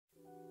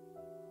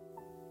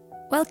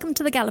Welcome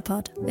to the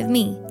Gallapod with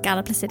me,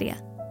 Galla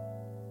Placidia.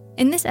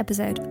 In this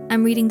episode,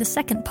 I'm reading the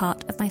second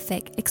part of my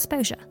fic,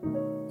 Exposure.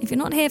 If you're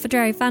not here for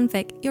Drarry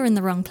fanfic, you're in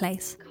the wrong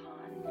place.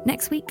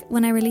 Next week,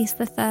 when I release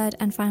the third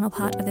and final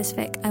part of this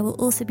fic, I will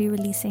also be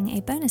releasing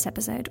a bonus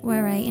episode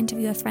where I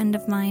interview a friend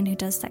of mine who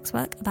does sex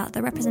work about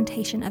the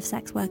representation of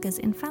sex workers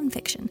in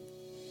fanfiction.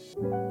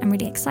 I'm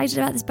really excited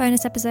about this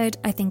bonus episode.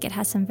 I think it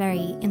has some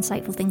very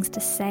insightful things to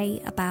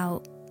say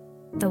about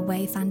the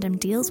way fandom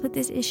deals with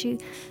this issue,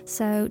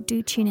 so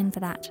do tune in for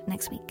that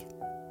next week.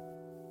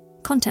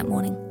 Content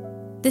warning.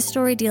 This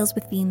story deals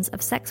with themes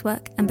of sex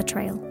work and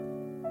betrayal.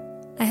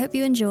 I hope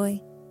you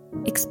enjoy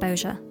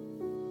Exposure.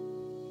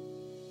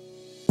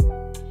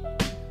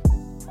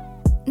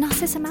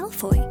 Narcissa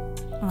Malfoy?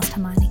 Asked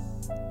Hermione.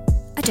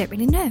 I don't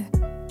really know.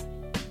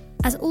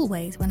 As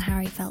always when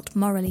Harry felt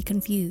morally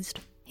confused,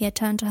 he had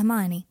turned to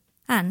Hermione,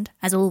 and,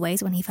 as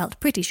always when he felt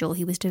pretty sure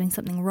he was doing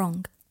something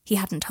wrong, he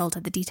hadn't told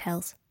her the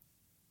details.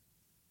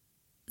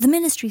 The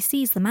Ministry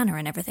sees the manor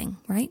and everything,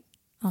 right?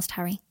 Asked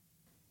Harry.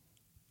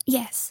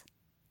 Yes.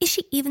 Is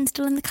she even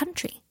still in the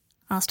country?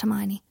 Asked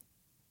Hermione.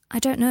 I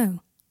don't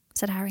know,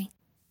 said Harry.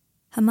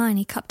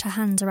 Hermione cupped her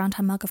hands around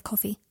her mug of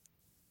coffee.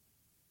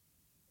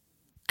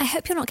 I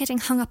hope you're not getting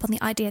hung up on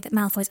the idea that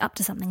Malfoy's up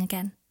to something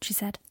again, she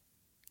said.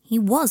 He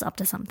was up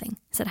to something,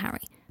 said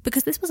Harry,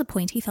 because this was a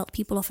point he felt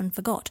people often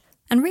forgot,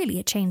 and really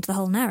it changed the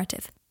whole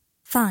narrative.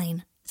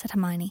 Fine, said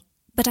Hermione,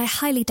 but I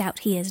highly doubt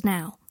he is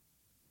now.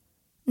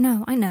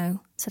 No, I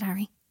know, said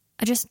Harry.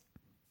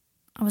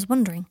 I was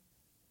wondering.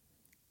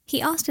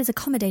 He asked his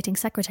accommodating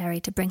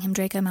secretary to bring him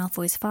Draco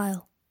Malfoy's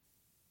file.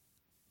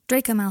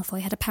 Draco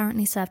Malfoy had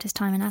apparently served his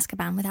time in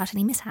Azkaban without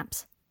any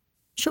mishaps.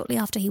 Shortly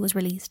after he was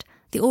released,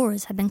 the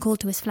Aurors had been called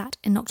to his flat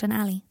in Knockturn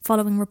Alley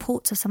following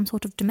reports of some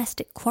sort of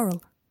domestic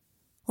quarrel,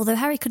 although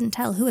Harry couldn't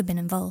tell who had been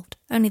involved,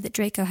 only that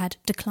Draco had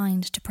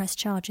declined to press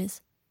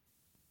charges.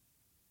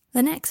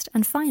 The next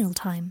and final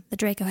time that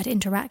Draco had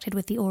interacted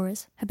with the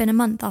Aurors had been a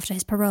month after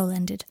his parole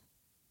ended.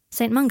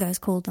 St. Mungo's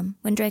called them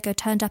when Draco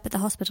turned up at the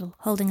hospital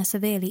holding a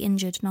severely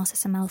injured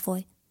Narcissa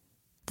Malfoy.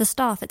 The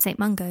staff at St.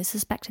 Mungo's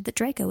suspected that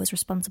Draco was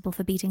responsible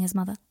for beating his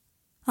mother.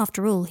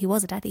 After all, he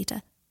was a Death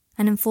Eater,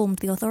 and informed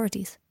the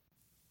authorities.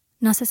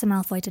 Narcissa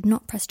Malfoy did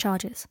not press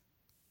charges.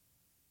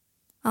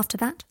 After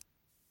that,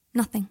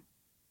 nothing.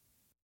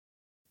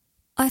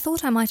 I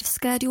thought I might have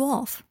scared you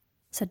off,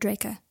 said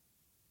Draco.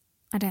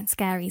 I don't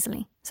scare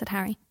easily, said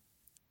Harry.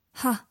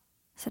 Ha,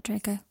 said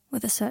Draco,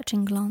 with a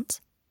searching glance.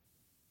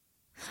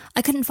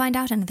 I couldn't find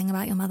out anything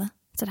about your mother,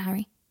 said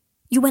Harry.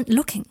 You went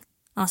looking,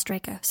 asked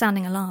Draco,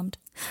 sounding alarmed.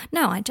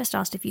 No, I just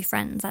asked a few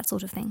friends, that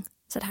sort of thing,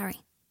 said Harry.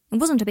 It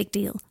wasn't a big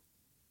deal.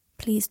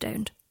 Please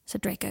don't,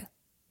 said Draco.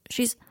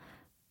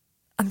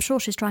 I'm sure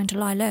she's trying to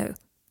lie low.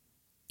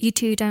 You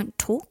two don't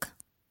talk?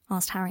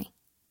 Asked Harry.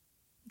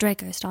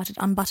 Draco started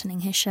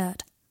unbuttoning his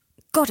shirt.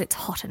 God, it's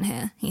hot in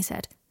here, he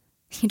said.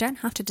 You don't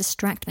have to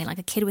distract me like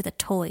a kid with a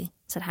toy,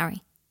 said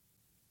Harry.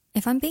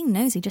 If I'm being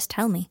nosy, just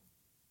tell me.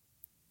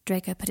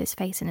 Draco put his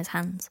face in his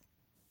hands.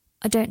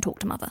 I don't talk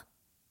to Mother.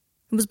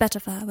 It was better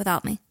for her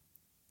without me.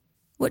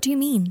 What do you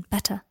mean,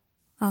 better?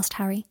 Asked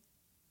Harry.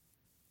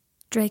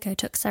 Draco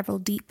took several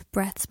deep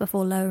breaths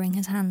before lowering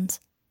his hands.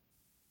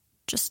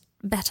 Just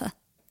better,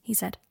 he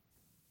said.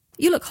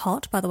 You look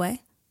hot, by the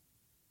way.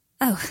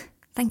 Oh,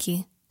 thank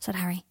you, said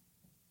Harry.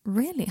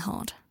 Really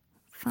hot.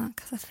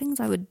 Fuck, the things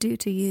I would do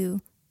to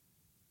you.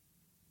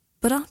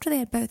 But after they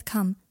had both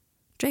come,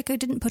 Draco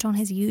didn't put on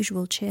his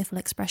usual cheerful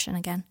expression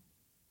again.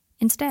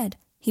 Instead,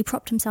 he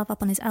propped himself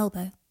up on his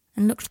elbow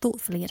and looked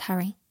thoughtfully at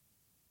Harry.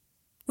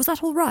 Was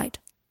that all right?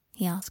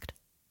 He asked.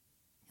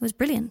 It was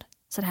brilliant,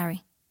 said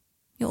Harry.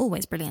 You're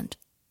always brilliant.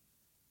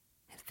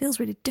 It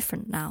feels really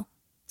different now,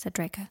 said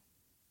Draco.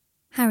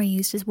 Harry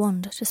used his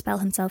wand to spell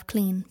himself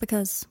clean,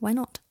 because why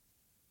not?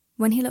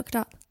 When he looked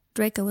up,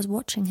 Draco was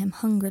watching him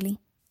hungrily.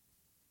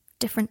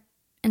 Different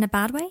in a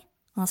bad way?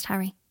 Asked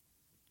Harry.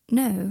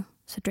 No,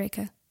 said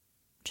Draco.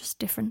 Just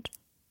different.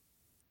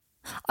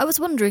 I was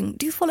wondering,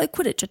 do you follow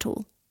Quidditch at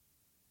all?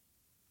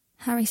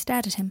 Harry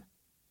stared at him.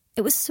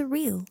 It was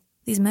surreal,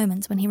 these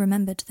moments when he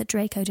remembered that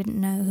Draco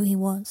didn't know who he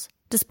was,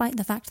 despite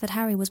the fact that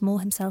Harry was more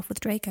himself with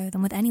Draco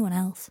than with anyone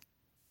else.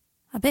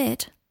 A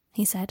bit,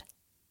 he said.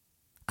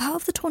 How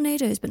have the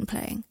Tornadoes been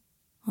playing?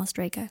 Asked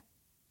Draco.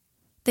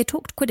 They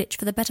talked Quidditch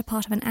for the better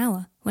part of an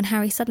hour, when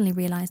Harry suddenly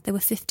realised they were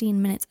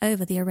 15 minutes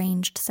over the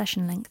arranged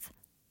session length.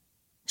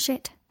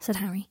 Shit, said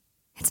Harry.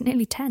 It's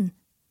nearly 10.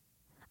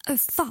 Oh,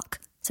 fuck,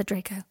 said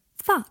Draco.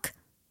 Fuck.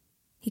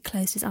 He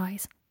closed his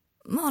eyes.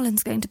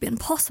 Marlin's going to be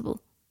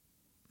impossible.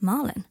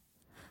 Marlin?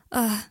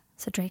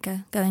 Said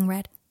Draco, going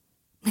red.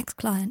 Next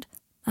client.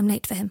 I'm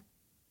late for him.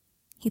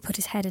 He put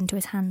his head into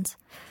his hands.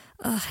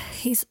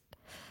 He's...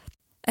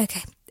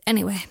 Okay,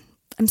 anyway,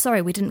 I'm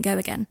sorry we didn't go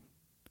again.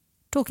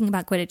 Talking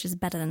about Quidditch is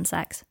better than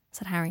sex,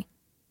 said Harry.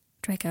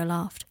 Draco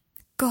laughed.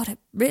 God, it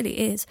really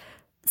is.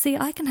 See,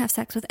 I can have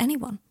sex with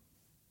anyone.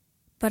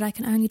 But I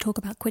can only talk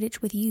about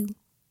Quidditch with you.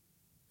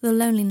 The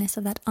loneliness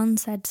of that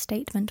unsaid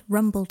statement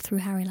rumbled through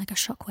Harry like a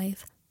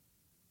shockwave.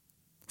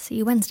 See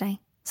you Wednesday,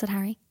 said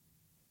Harry.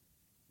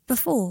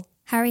 Before,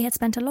 Harry had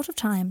spent a lot of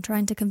time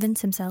trying to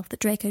convince himself that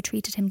Draco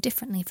treated him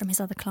differently from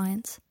his other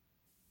clients.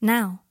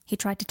 Now he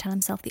tried to tell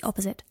himself the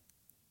opposite.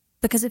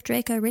 Because if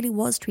Draco really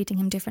was treating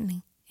him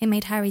differently, it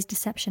made Harry's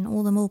deception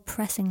all the more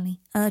pressingly,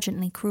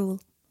 urgently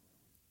cruel.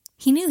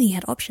 He knew he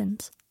had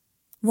options.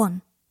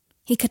 1.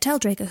 He could tell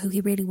Draco who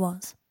he really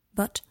was,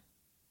 but...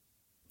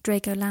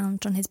 Draco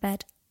lounged on his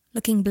bed,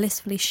 looking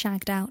blissfully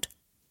shagged out.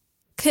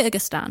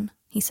 "Kyrgyzstan,"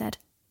 he said.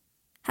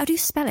 "How do you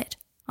spell it?"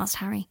 asked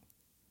Harry.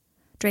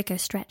 Draco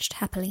stretched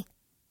happily.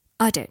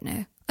 "I don't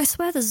know. I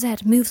swear the Z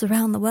moves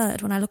around the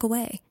word when I look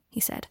away,"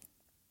 he said.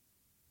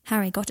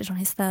 Harry got it on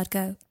his third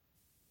go.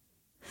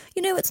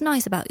 "You know what's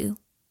nice about you?"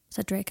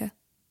 said Draco.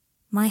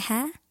 "My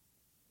hair?"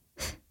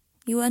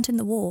 "You weren't in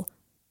the war,"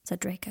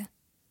 said Draco.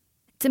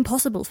 "It's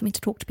impossible for me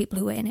to talk to people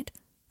who were in it.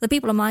 The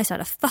people on my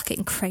side are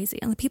fucking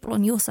crazy, and the people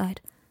on your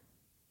side..."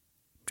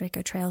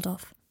 Draco trailed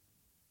off.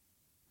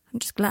 "I'm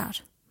just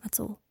glad, that's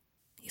all,"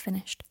 he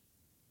finished.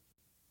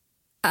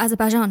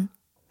 "Azerbaijan,"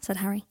 said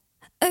Harry.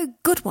 "Oh,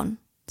 good one,"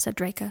 said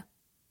Draco.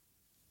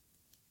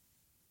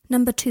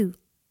 Number 2.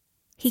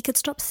 He could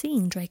stop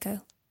seeing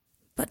Draco,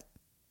 but...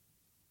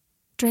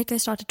 Draco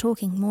started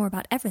talking more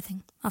about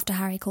everything after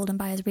Harry called him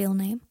by his real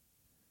name.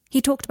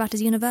 He talked about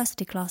his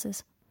university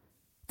classes.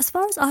 "As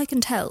far as I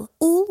can tell,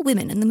 all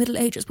women in the Middle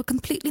Ages were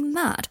completely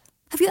mad.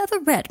 Have you ever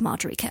read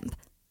Marjorie Kemp?"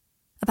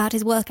 About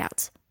his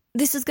workouts.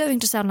 "This is going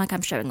to sound like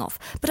I'm showing off,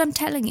 but I'm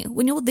telling you,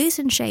 when you're this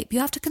in shape, you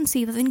have to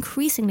conceive of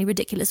increasingly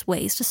ridiculous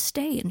ways to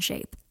stay in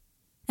shape."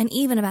 And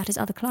even about his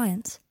other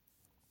clients.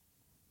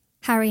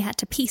 Harry had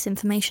to piece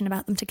information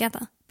about them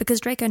together, because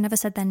Draco never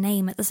said their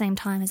name at the same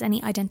time as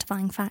any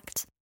identifying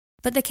facts.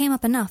 But they came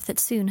up enough that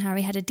soon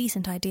Harry had a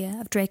decent idea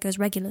of Draco's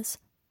regulars.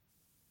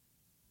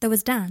 There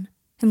was Dan,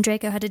 whom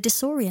Draco had a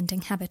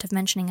disorienting habit of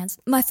mentioning as,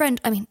 my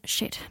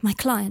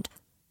client.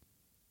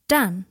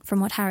 Dan, from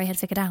what Harry had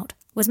figured out,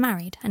 was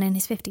married and in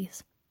his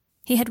 50s.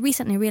 He had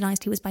recently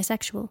realised he was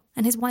bisexual,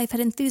 and his wife had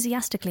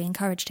enthusiastically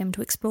encouraged him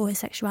to explore his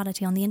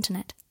sexuality on the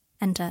internet.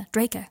 Enter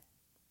Draco.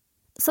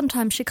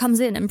 "Sometimes she comes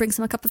in and brings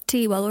him a cup of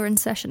tea while we're in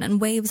session and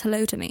waves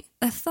hello to me.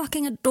 They're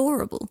fucking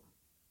adorable."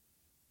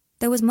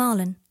 There was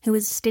Marlon, who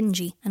was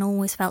stingy and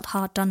always felt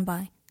hard done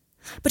by.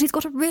 "But he's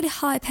got a really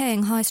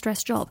high-paying,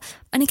 high-stress job,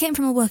 and he came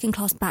from a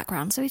working-class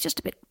background, so he's just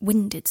a bit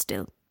winded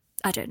still.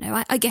 I don't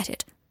know, I get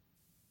it."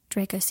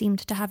 Draco seemed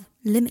to have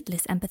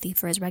limitless empathy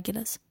for his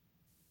regulars.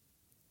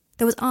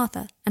 There was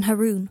Arthur and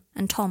Haroon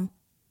and Tom.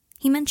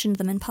 He mentioned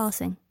them in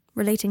passing,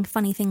 relating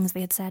funny things they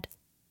had said.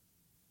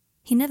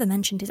 He never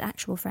mentioned his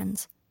actual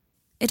friends.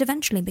 It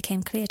eventually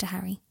became clear to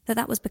Harry that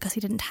that was because he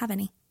didn't have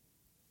any.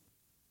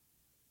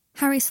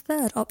 Harry's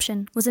third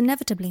option was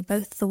inevitably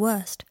both the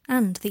worst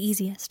and the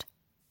easiest.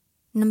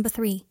 Number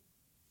 3.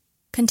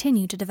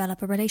 Continue to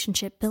develop a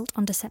relationship built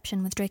on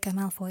deception with Draco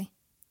Malfoy.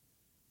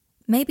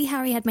 Maybe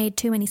Harry had made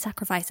too many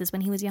sacrifices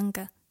when he was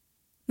younger.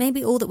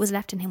 Maybe all that was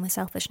left in him was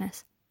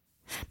selfishness.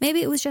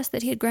 Maybe it was just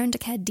that he had grown to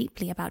care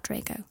deeply about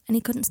Draco, and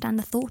he couldn't stand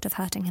the thought of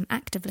hurting him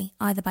actively,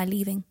 either by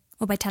leaving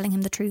or by telling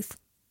him the truth.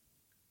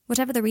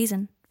 Whatever the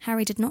reason,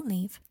 Harry did not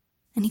leave,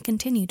 and he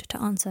continued to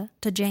answer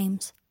to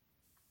James.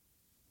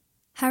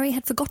 Harry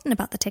had forgotten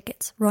about the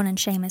tickets Ron and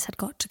Seamus had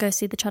got to go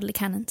see the Chudley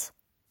Cannons.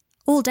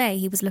 All day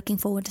he was looking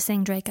forward to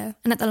seeing Draco,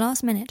 and at the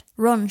last minute,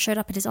 Ron showed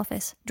up at his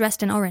office,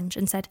 dressed in orange,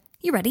 and said,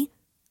 "You ready?"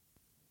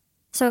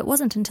 So it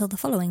wasn't until the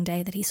following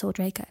day that he saw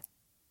Draco.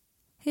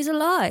 "He's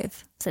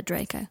alive," said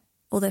Draco,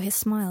 although his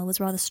smile was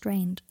rather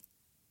strained.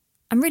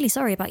 "I'm really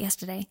sorry about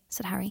yesterday,"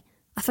 said Harry.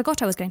 "I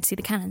forgot I was going to see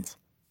the Cannons."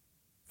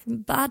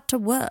 "From bad to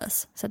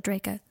worse," said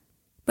Draco,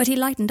 but he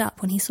lightened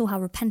up when he saw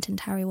how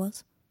repentant Harry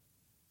was.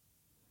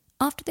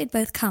 After they'd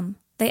both come,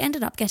 they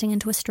ended up getting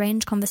into a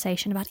strange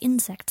conversation about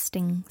insect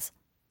stings.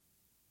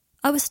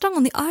 "I was stung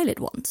on the eyelid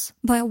once,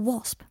 by a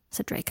wasp,"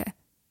 said Draco.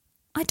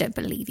 "I don't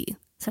believe you,"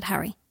 said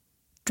Harry.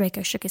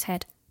 Draco shook his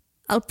head.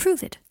 "I'll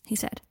prove it," he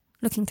said,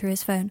 looking through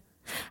his phone.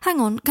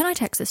 "Hang on, can I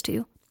text this to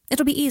you?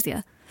 It'll be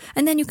easier,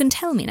 and then you can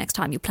tell me next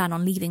time you plan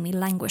on leaving me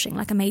languishing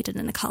like a maiden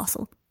in a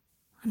castle."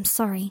 "I'm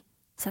sorry,"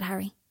 said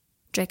Harry.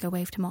 Draco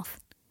waved him off.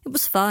 "It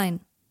was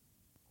fine."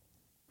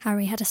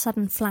 Harry had a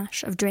sudden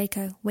flash of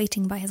Draco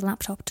waiting by his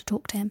laptop to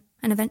talk to him,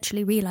 and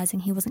eventually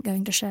realising he wasn't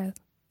going to show.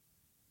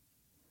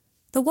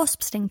 The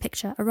wasp sting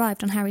picture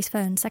arrived on Harry's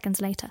phone seconds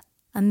later,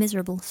 a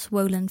miserable,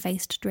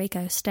 swollen-faced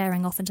Draco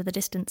staring off into the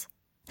distance.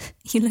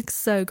 "You look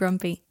so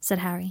grumpy," said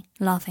Harry,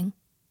 laughing.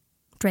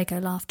 Draco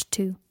laughed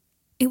too.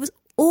 "It was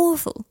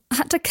awful. I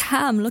had to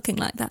cam looking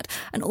like that,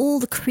 and all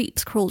the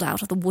creeps crawled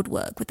out of the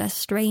woodwork with their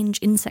strange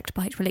insect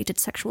bite-related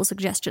sexual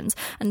suggestions,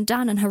 and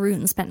Dan and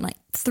Haroon spent like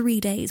 3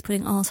 days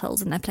putting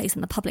arseholes in their place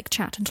in the public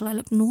chat until I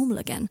looked normal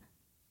again."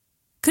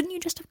 "Couldn't you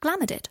just have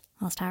glamoured it?"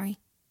 asked Harry.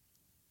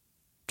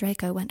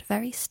 Draco went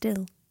very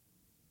still.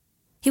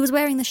 He was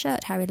wearing the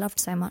shirt Harry loved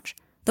so much,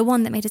 the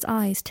one that made his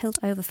eyes tilt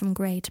over from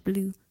grey to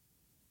blue.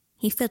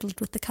 He fiddled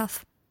with the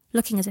cuff,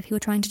 looking as if he were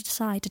trying to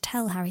decide to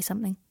tell Harry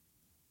something.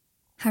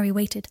 Harry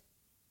waited.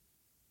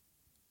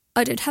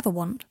 "I don't have a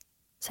wand,"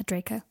 said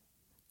Draco.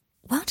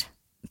 "What?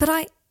 But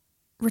I..."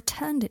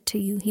 "Returned it to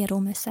you," he had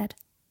almost said.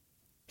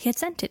 He had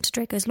sent it to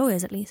Draco's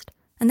lawyers at least,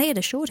 and they had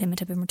assured him it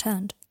had been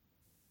returned.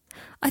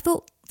 "I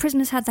thought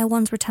prisoners had their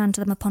wands returned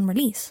to them upon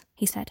release,"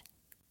 he said.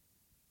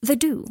 "They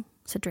do,"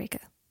 said Draco.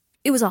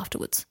 "It was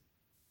afterwards."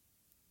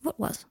 "What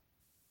was?"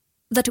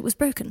 "That it was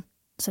broken,"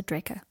 said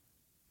Draco.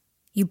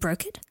 "You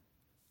broke it?"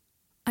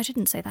 "I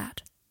didn't say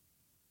that."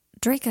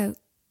 "Draco,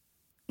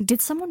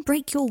 did someone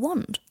break your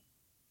wand?"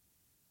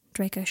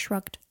 Draco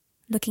shrugged,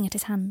 looking at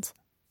his hands.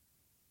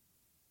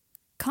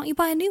 "Can't you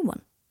buy a new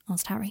one?"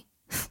 asked Harry.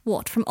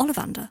 "What, from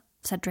Ollivander?"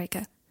 said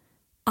Draco.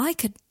 "I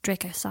could,"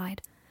 Draco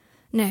sighed.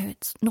 "No,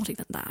 it's not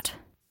even that."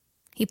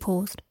 He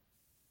paused.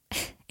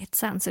 "It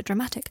sounds so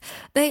dramatic.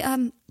 They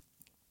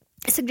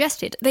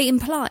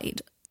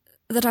implied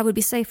that I would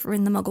be safer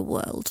in the Muggle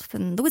world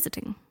than the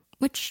Wizarding,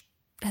 which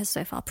has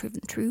so far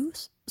proven true,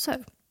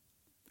 so..."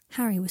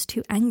 Harry was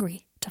too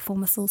angry to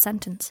form a full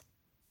sentence.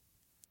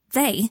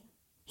 "They?"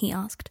 he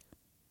asked.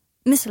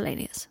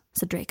 "Miscellaneous,"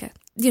 said Draco.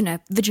 "You know,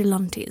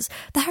 vigilantes.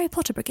 The Harry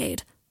Potter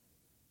Brigade."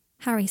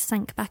 Harry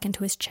sank back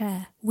into his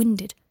chair,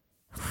 winded.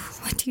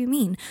 "What do you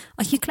mean?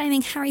 Are you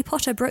claiming Harry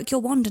Potter broke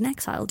your wand and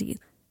exiled you?"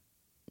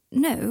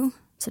 "No,"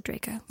 said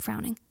Draco,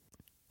 frowning.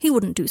 "He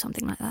wouldn't do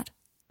something like that.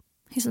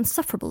 He's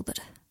insufferable, but..."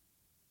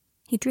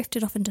 He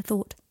drifted off into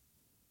thought.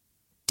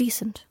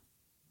 "Decent.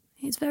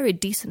 He's very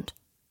decent.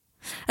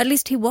 At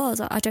least he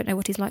was. I don't know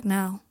what he's like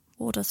now,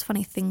 or does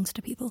funny things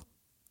to people."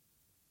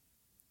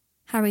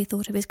 Harry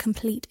thought of his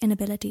complete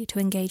inability to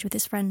engage with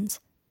his friends,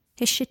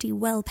 his shitty,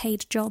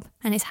 well-paid job,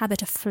 and his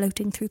habit of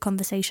floating through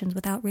conversations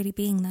without really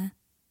being there.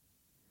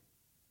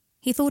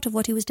 He thought of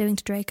what he was doing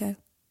to Draco,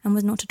 and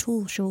was not at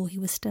all sure he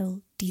was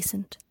still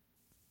decent.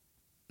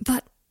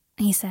 "But,"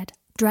 he said,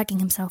 dragging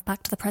himself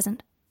back to the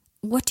present,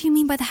 "what do you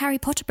mean by the Harry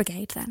Potter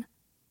Brigade, then?"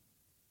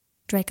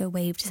 Draco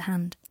waved his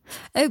hand.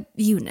 "Oh,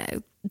 you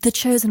know, the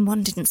Chosen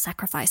One didn't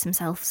sacrifice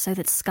himself so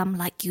that scum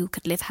like you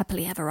could live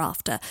happily ever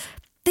after.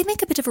 They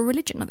make a bit of a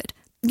religion of it.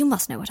 You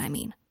must know what I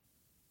mean."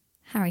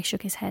 Harry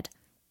shook his head.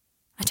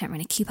 "I don't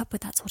really keep up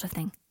with that sort of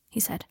thing," he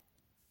said.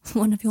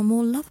 "One of your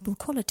more lovable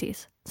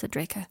qualities," said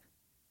Draco.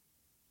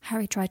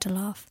 Harry tried to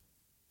laugh.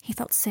 He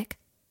felt sick.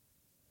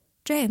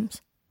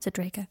 "James," said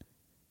Draco,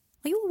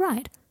 "are you all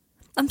right?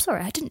 I'm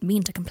sorry, I didn't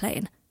mean to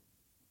complain."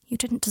 "You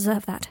didn't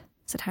deserve that,"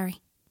 said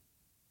Harry.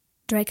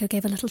 Draco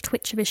gave a little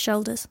twitch of his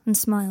shoulders and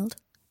smiled,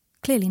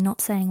 clearly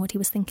not saying what he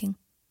was thinking.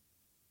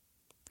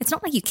 "It's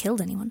not like you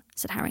killed anyone,"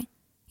 said Harry.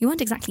 "You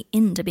weren't exactly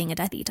into being a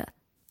Death Eater."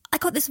 "I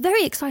got this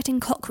very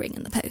exciting cock ring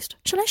in the post.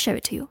 Shall I show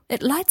it to you?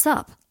 It lights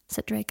up,"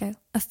 said Draco,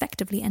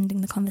 effectively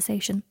ending the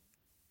conversation.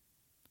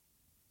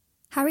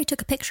 Harry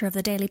took a picture of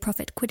the Daily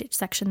Prophet Quidditch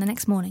section the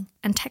next morning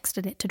and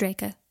texted it to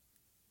Draco.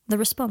 The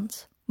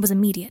response was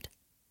immediate.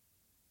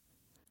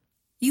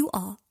 "You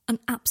are an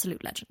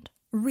absolute legend.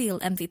 Real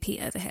MVP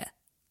over here.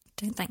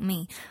 Don't thank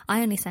me.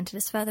 I only sent it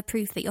as further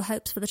proof that your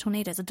hopes for the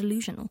Tornadoes are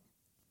delusional.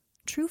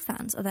 True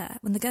fans are there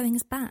when the going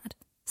is bad.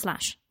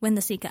 / when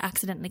the Seeker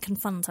accidentally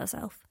confunds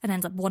herself and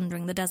ends up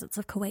wandering the deserts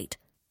of Kuwait.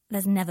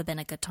 There's never been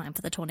a good time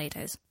for the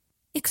Tornadoes.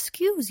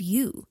 Excuse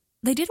you.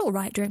 They did all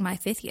right during my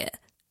 5th year.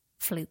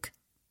 Fluke.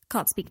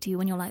 Can't speak to you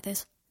when you're like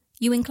this.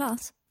 You in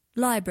class?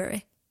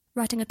 Library.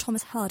 Writing a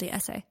Thomas Hardy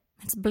essay.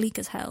 It's bleak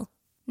as hell.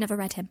 Never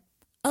read him.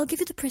 I'll give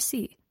you the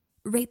précis.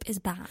 Rape is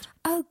bad.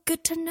 Oh,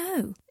 good to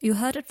know. You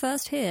heard it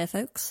first here,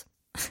 folks.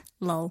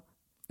 Lol.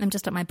 I'm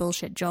just at my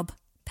bullshit job.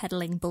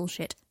 Peddling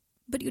bullshit.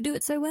 But you do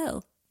it so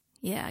well.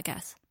 Yeah, I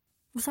guess.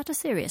 Was that a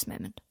serious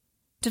moment?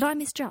 Did I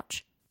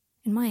misjudge?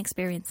 In my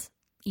experience,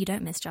 you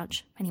don't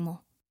misjudge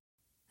anymore.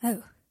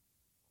 Oh.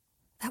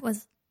 That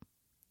was...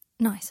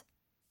 nice.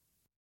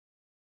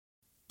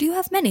 Do you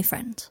have many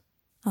friends?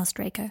 Asked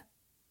Draco.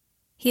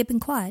 He had been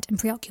quiet and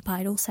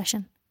preoccupied all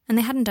session, and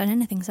they hadn't done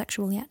anything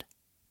sexual yet.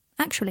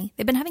 Actually,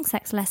 they'd been having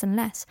sex less and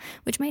less,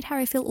 which made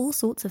Harry feel all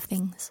sorts of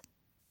things.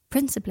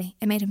 Principally,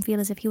 it made him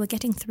feel as if he were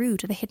getting through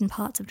to the hidden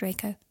parts of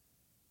Draco.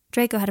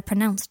 Draco had a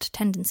pronounced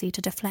tendency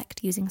to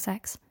deflect using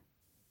sex.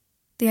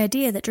 The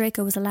idea that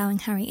Draco was allowing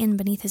Harry in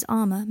beneath his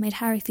armour made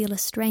Harry feel a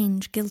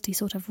strange, guilty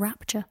sort of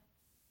rapture.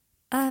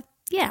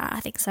 Yeah, I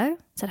think so,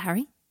 said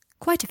Harry.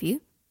 Quite a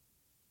few.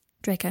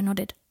 Draco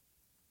nodded.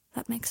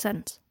 That makes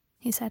sense,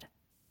 he said.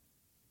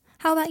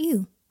 How about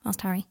you?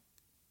 Asked Harry.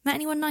 Met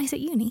anyone nice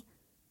at uni?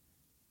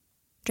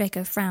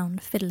 Draco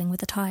frowned, fiddling with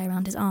the tie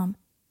around his arm.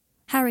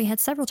 Harry had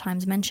several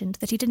times mentioned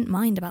that he didn't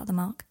mind about the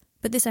mark,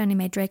 but this only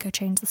made Draco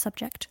change the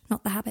subject,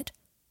 not the habit.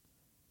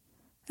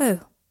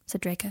 Oh,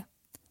 said Draco.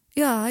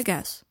 Yeah, I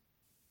guess.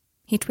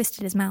 He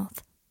twisted his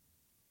mouth.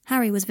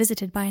 Harry was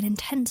visited by an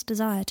intense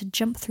desire to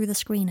jump through the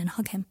screen and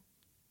hug him.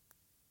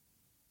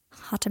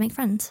 Hard to make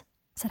friends,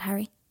 said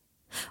Harry.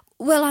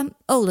 Well, I'm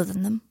older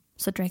than them,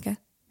 said Draco.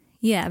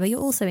 Yeah, but you're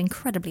also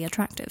incredibly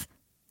attractive.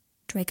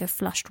 Draco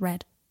flushed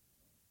red.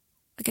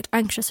 I get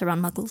anxious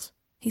around muggles,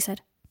 he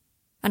said.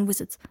 And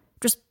wizards.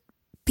 Just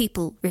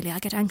people, really. I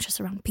get anxious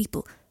around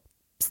people.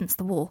 Since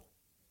the war.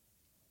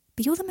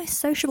 But you're the most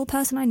sociable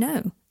person I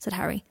know, said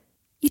Harry.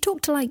 You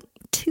talk to like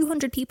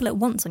 200 people at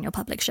once on your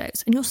public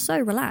shows, and you're so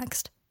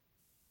relaxed.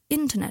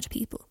 Internet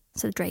people,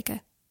 said Draco.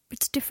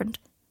 It's different.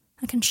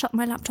 I can shut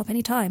my laptop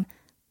any time.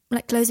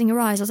 Like closing your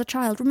eyes as a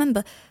child.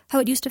 Remember how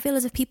it used to feel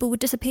as if people would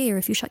disappear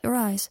if you shut your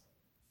eyes?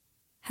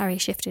 Harry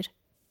shifted.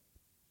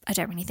 I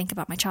don't really think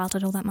about my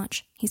childhood all that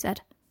much, he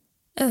said.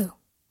 Oh,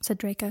 said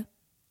Draco.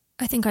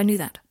 I think I knew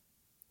that.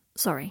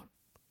 Sorry,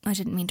 I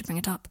didn't mean to bring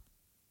it up.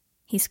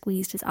 He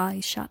squeezed his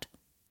eyes shut.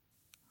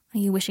 Are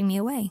you wishing me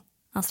away?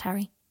 Asked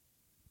Harry.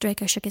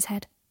 Draco shook his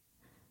head.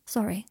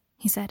 Sorry,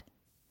 he said.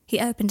 He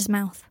opened his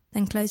mouth,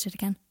 then closed it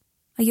again.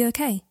 Are you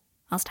okay?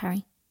 Asked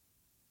Harry.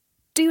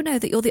 Do you know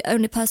that you're the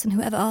only person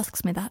who ever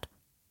asks me that?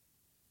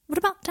 What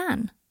about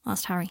Dan?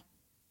 Asked Harry.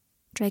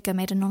 Draco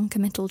made a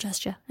non-committal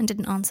gesture and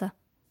didn't answer.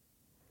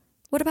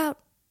 What about,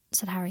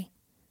 said Harry,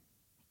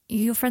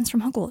 your friends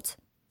from Hogwarts?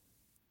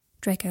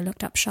 Draco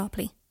looked up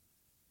sharply.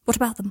 What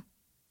about them?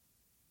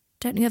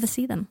 Don't you ever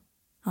see them?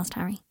 Asked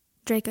Harry.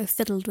 Draco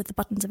fiddled with the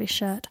buttons of his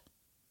shirt.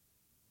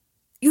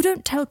 You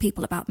don't tell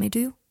people about me, do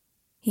you?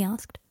 He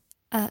asked.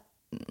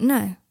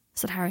 No,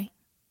 said Harry.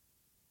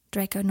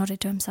 Draco nodded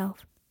to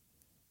himself.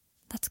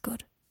 That's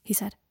good, he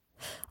said.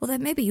 Although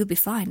maybe you'll be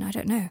fine, I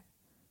don't know.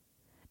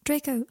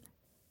 Draco,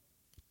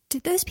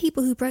 did those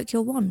people who broke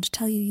your wand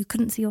tell you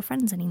couldn't see your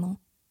friends anymore?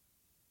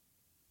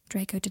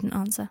 Draco didn't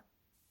answer.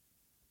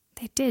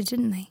 They did,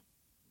 didn't they?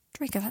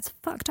 Draco, that's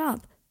fucked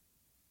up.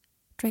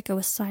 Draco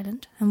was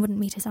silent and wouldn't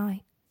meet his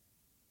eye.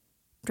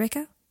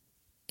 Draco?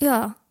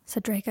 Yeah,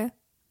 said Draco.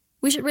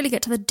 We should really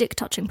get to the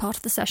dick-touching part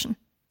of the session.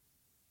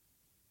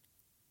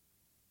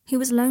 He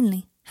was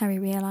lonely, Harry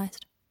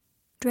realised.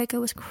 Draco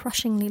was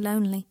crushingly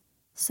lonely,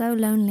 so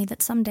lonely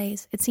that some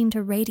days it seemed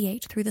to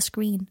radiate through the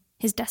screen,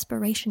 his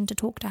desperation to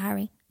talk to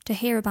Harry, to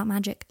hear about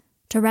magic,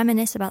 to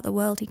reminisce about the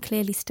world he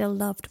clearly still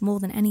loved more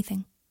than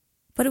anything.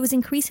 But it was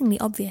increasingly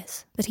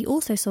obvious that he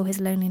also saw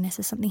his loneliness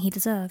as something he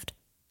deserved.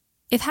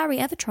 If Harry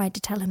ever tried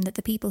to tell him that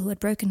the people who had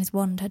broken his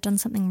wand had done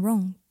something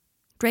wrong,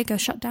 Draco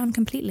shut down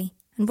completely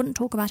and wouldn't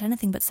talk about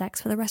anything but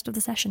sex for the rest of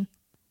the session.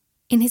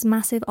 In his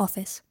massive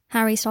office,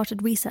 Harry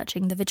started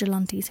researching the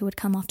vigilantes who had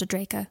come after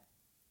Draco.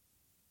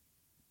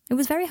 It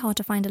was very hard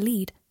to find a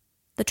lead.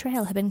 The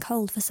trail had been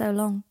cold for so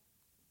long.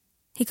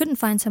 He couldn't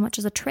find so much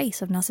as a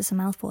trace of Narcissa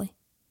Malfoy.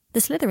 The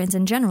Slytherins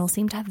in general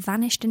seemed to have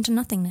vanished into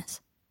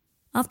nothingness.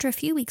 After a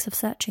few weeks of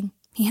searching,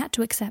 he had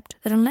to accept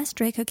that unless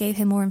Draco gave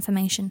him more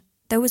information,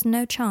 there was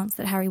no chance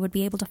that Harry would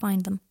be able to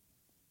find them.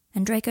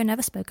 And Draco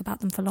never spoke about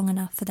them for long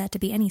enough for there to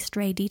be any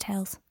stray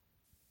details.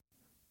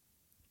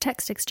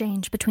 Text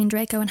exchange between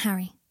Draco and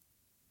Harry.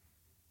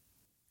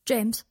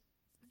 James?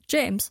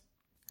 James?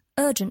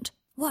 Urgent.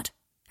 What?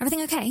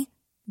 Everything okay?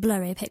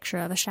 Blurry picture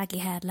of a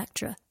shaggy-haired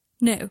lecturer.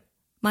 No,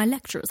 my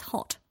lecturer's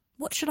hot.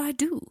 What should I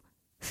do?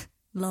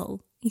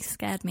 Lol, he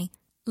scared me.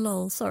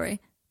 Lol,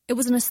 sorry. It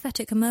was an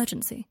aesthetic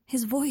emergency.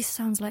 His voice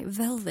sounds like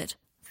velvet.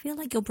 I feel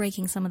like you're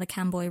breaking some of the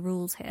Camboy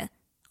rules here.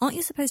 Aren't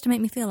you supposed to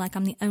make me feel like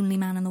I'm the only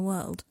man in the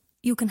world?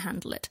 You can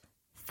handle it.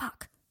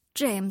 Fuck.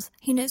 James,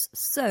 he knows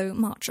so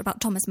much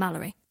about Thomas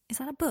Mallory. Is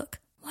that a book?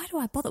 Why do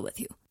I bother with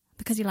you?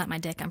 Because you like my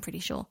dick, I'm pretty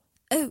sure.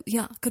 Oh,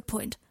 yeah, good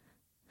point.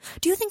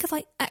 Do you think if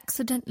I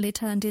accidentally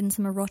turned in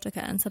some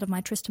erotica instead of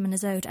my Tristram and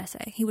Isolde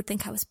essay, he would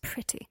think I was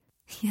pretty?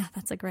 Yeah,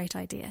 that's a great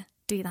idea.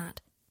 Do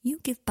that. You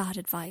give bad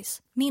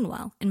advice.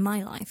 Meanwhile, in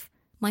my life,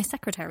 my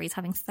secretary's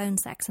having phone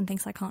sex and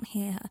thinks I can't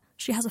hear her.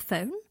 She has a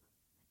phone?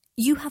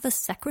 You have a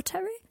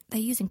secretary? They're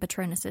using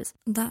Patronuses.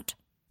 That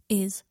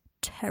is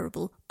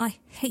terrible. I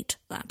hate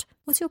that.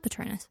 What's your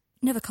Patronus?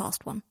 Never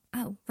cast one.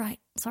 Oh, right.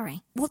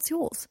 Sorry. What's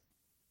yours?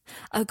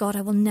 Oh God,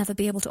 I will never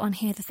be able to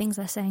unhear the things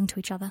they're saying to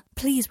each other.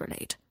 Please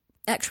relate.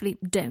 Actually,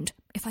 don't.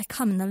 If I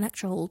come in the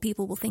lecture hall,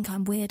 people will think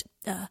I'm weird.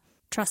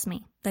 Trust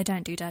me, they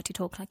don't do dirty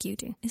talk like you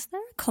do. Is there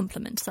a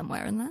compliment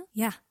somewhere in there?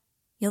 Yeah.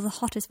 You're the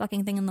hottest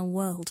fucking thing in the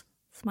world.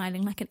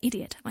 Smiling like an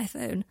idiot at my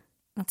phone.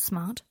 That's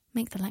smart.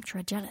 Make the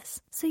lecturer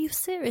jealous. So you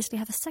seriously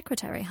have a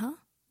secretary, huh?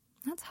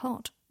 That's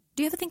hot.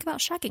 Do you ever think about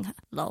shagging her?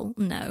 Lol,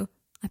 no.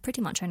 I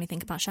pretty much only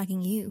think about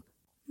shagging you.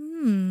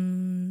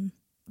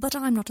 But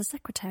I'm not a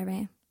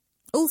secretary.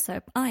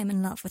 Also, I am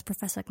in love with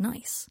Professor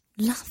Gnice.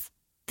 Love?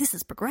 This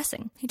is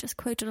progressing. He just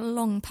quoted a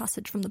long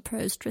passage from the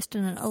prose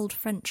Tristan in Old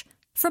French.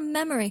 From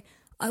memory.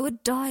 I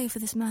would die for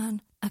this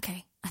man.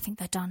 Okay, I think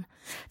they're done.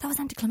 That was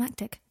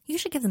anticlimactic. You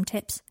should give them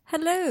tips.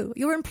 Hello,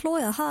 your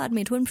employer hired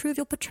me to improve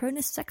your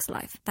Patronus sex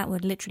life. That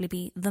would literally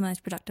be the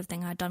most productive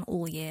thing I'd done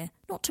all year.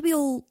 Not to be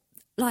all,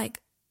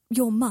 like,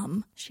 your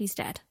mum. She's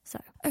dead, so.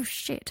 Oh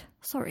shit,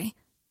 sorry.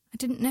 I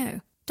didn't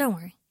know. Don't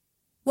worry.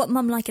 What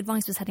mum-like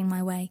advice was heading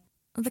my way?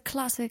 The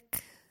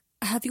classic,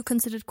 have you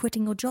considered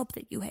quitting your job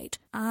that you hate?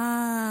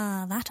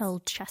 Ah, that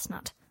old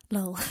chestnut.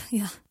 Lol,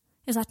 yeah.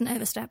 Is that an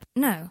overstep?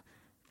 No.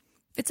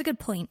 It's a good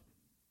point.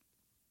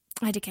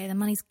 IDK, the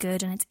money's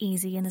good and it's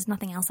easy and there's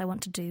nothing else I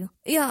want to do.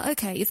 Yeah,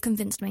 okay, you've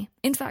convinced me.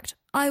 In fact,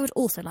 I would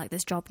also like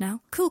this job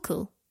now.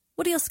 Cool.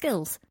 What are your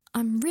skills?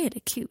 I'm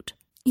really cute.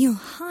 You're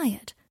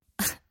hired.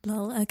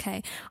 Lol,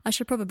 okay. I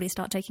should probably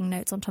start taking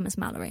notes on Thomas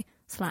Mallory.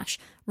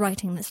 /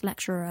 writing this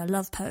lecturer a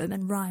love poem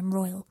in rhyme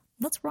royal.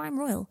 What's rhyme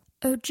royal?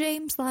 Oh,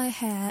 James, thy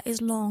hair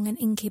is long and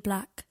inky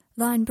black.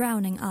 Thine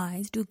browning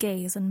eyes do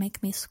gaze and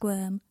make me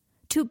squirm.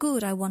 Too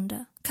good, I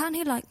wonder. Can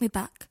he like me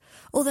back?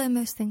 Although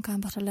most think I'm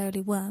but a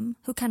lowly worm,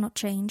 who cannot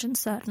change and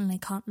certainly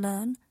can't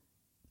learn.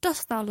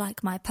 Dost thou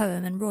like my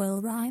poem in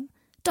royal rhyme?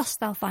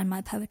 Dost thou find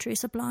my poetry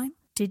sublime?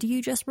 Did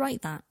you just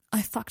write that?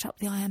 I fucked up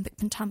the iambic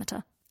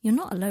pentameter. You're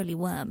not a lowly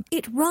worm.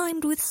 It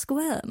rhymed with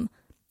squirm.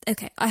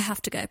 Okay, I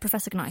have to go.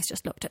 Professor Gnice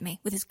just looked at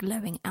me with his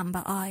glowing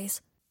amber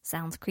eyes.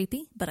 Sounds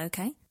creepy, but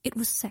okay. It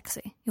was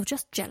sexy. You're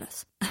just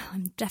jealous.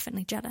 I'm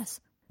definitely jealous.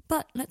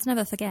 But let's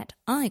never forget,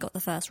 I got the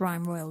first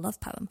rhyme royal love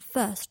poem.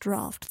 First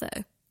draft,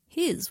 though.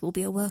 His will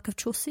be a work of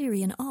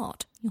Chaucerian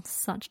art. You're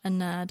such a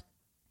nerd.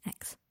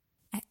 X.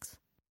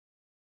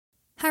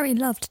 Harry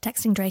loved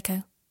texting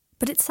Draco,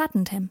 but it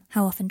saddened him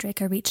how often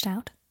Draco reached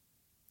out.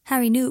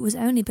 Harry knew it was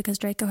only because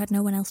Draco had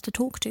no one else to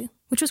talk to,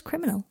 which was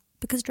criminal,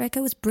 because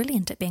Draco was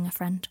brilliant at being a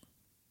friend.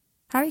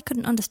 Harry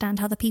couldn't understand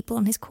how the people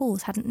on his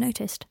calls hadn't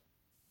noticed.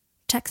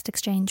 Text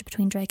exchange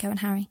between Draco and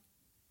Harry.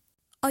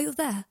 Are you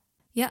there?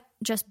 Yeah,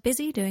 just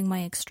busy doing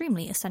my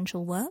extremely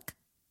essential work.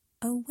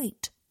 Oh,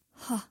 wait.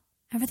 Huh.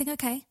 Everything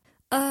okay?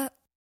 I'm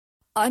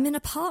in a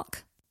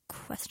park? ?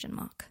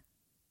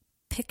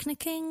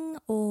 Picnicking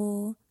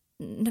or...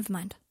 Never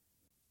mind.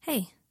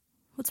 Hey,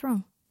 what's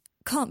wrong?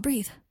 Can't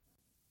breathe.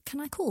 Can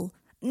I call?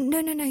 No,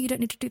 you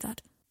don't need to do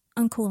that.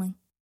 I'm calling.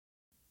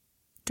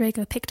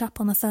 Draco picked up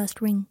on the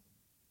first ring.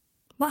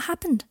 What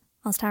happened?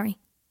 Asked Harry.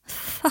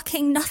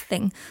 Fucking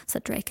nothing,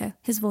 said Draco,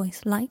 his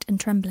voice light and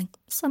trembling.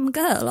 Some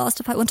girl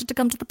asked if I wanted to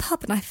come to the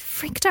pub and I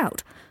freaked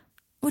out.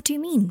 What do you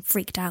mean,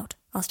 freaked out?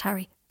 Asked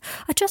Harry.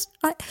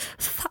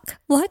 Fuck,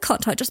 why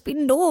can't I just be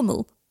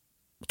normal?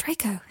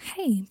 Draco,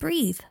 hey,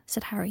 breathe,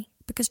 said Harry,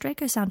 because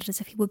Draco sounded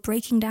as if he were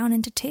breaking down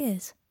into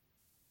tears.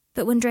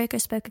 But when Draco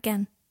spoke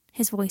again,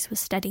 his voice was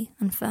steady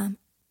and firm.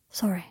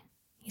 Sorry,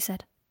 he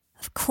said.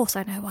 Of course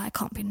I know why I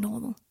can't be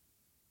normal.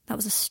 That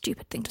was a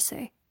stupid thing to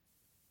say.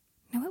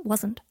 No, it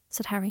wasn't,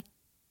 said Harry.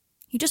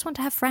 You just want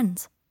to have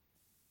friends.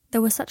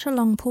 There was such a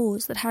long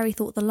pause that Harry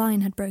thought the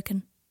line had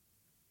broken.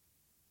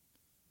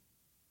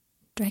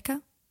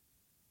 Draco?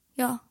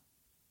 Yeah.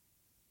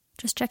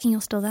 Just checking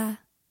you're still there,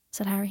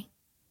 said Harry.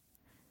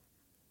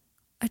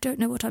 I don't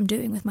know what I'm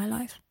doing with my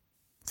life,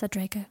 said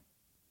Draco.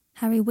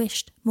 Harry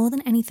wished, more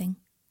than anything,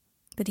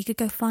 that he could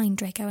go find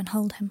Draco and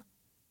hold him.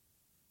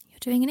 You're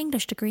doing an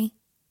English degree,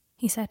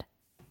 he said.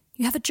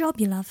 You have a job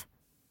you love.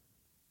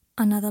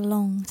 Another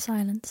long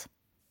silence.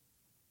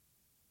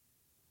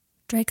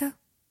 Draco?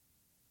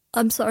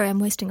 I'm sorry I'm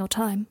wasting your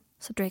time,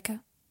 said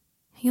Draco.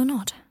 You're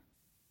not.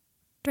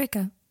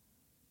 Draco.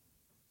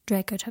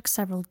 Draco took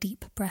several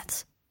deep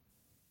breaths.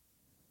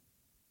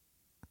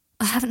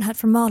 I haven't heard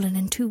from Marlon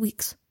in 2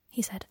 weeks,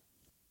 he said.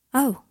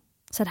 Oh,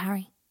 said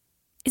Harry.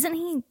 Isn't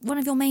he one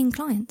of your main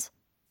clients?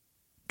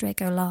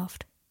 Draco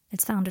laughed.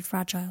 It sounded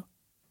fragile.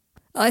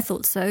 I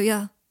thought so,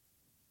 yeah.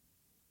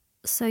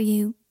 So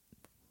you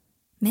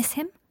miss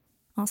him?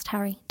 Asked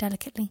Harry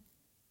delicately.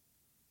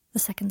 The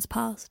seconds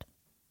passed.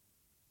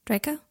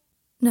 Draco?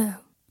 No,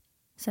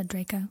 said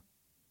Draco.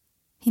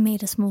 He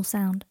made a small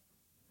sound.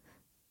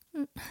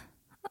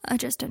 I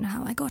just don't know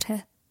how I got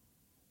here.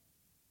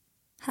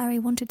 Harry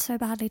wanted so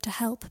badly to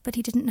help, but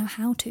he didn't know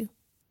how to.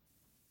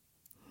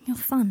 You're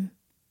fun,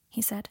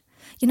 he said.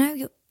 You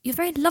know, you're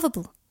very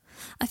lovable.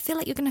 I feel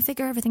like you're going to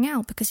figure everything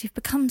out because you've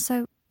become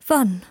so...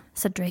 Fun,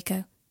 said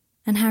Draco,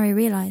 and Harry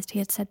realised he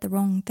had said the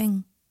wrong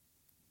thing.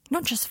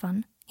 Not just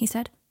fun, he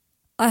said.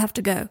 I have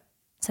to go,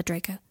 said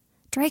Draco.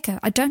 Draco,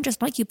 I don't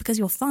just like you because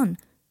you're fun.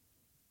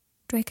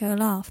 Draco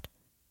laughed,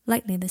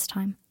 lightly this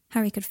time.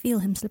 Harry could feel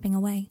him slipping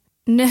away.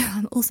 No,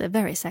 I'm also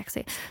very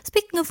sexy.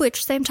 Speaking of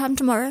which, same time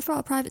tomorrow for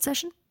our private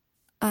session?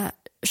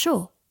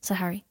 Sure, said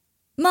Harry.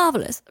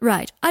 Marvellous.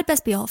 Right, I'd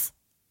best be off.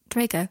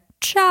 Draco,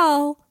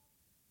 ciao.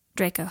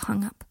 Draco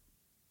hung up.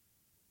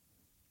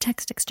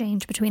 Text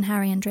exchange between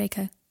Harry and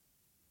Draco.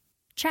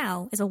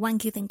 Ciao is a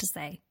wanky thing to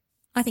say.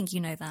 I think you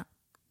know that.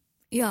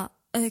 Yeah,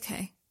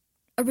 okay.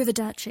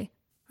 Arrivederci.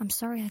 I'm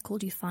sorry I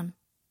called you fun.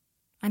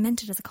 I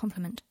meant it as a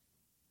compliment.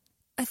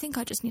 I think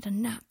I just need a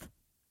nap.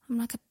 I'm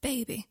like a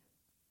baby.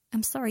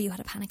 I'm sorry you had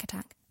a panic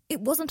attack.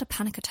 It wasn't a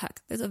panic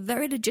attack. Those are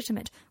very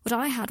legitimate. What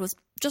I had was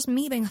just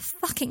me being a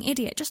fucking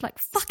idiot, just like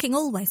fucking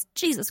always.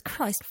 Jesus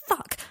Christ,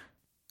 fuck.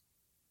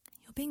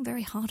 You're being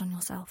very hard on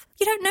yourself.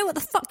 You don't know what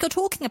the fuck you're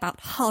talking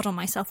about. Hard on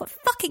myself. What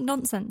fucking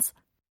nonsense.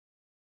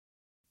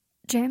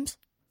 James?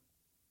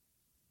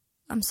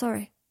 I'm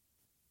sorry.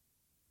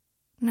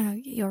 No,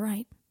 you're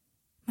right.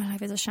 My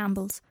life is a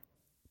shambles.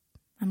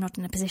 I'm not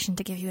in a position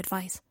to give you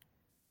advice.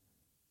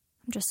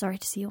 I'm just sorry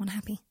to see you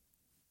unhappy.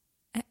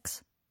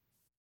 X.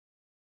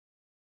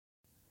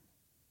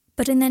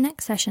 But in their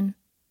next session,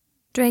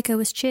 Draco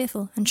was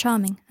cheerful and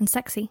charming and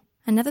sexy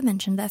and never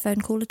mentioned their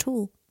phone call at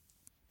all.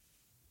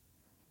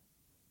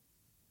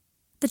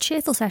 The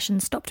cheerful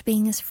sessions stopped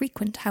being as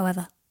frequent,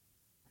 however.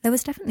 There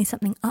was definitely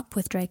something up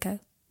with Draco,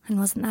 and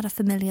wasn't that a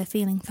familiar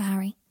feeling for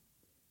Harry?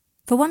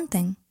 For one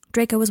thing,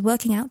 Draco was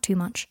working out too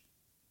much.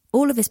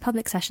 All of his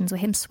public sessions were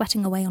him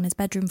sweating away on his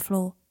bedroom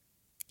floor.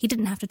 He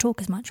didn't have to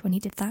talk as much when he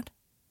did that.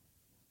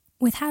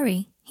 With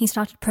Harry, he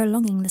started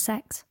prolonging the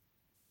sex.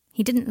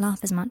 He didn't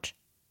laugh as much.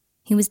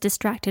 He He was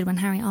distracted when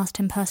Harry asked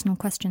him personal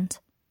questions.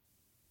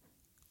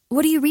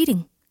 "What are you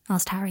reading?"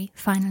 asked Harry,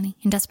 finally,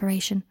 in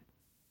desperation.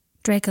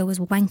 Draco was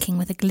wanking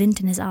with a glint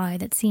in his eye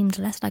that seemed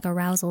less like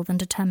arousal than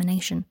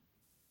determination.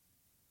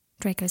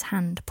 Draco's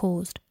hand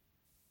paused.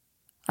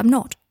 "I'm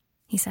not,"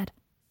 he said.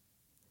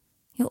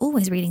 "You're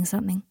always reading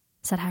something,"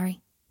 said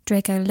Harry.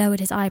 Draco lowered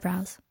his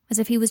eyebrows, as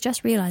if he was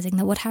just realizing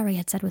that what Harry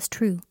had said was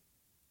true.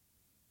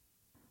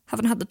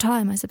 "Haven't had the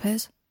time, I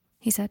suppose,"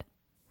 he said.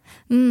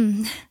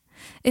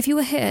 If you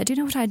were here, do you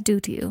know what I'd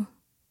do to you?"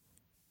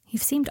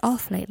 "You've seemed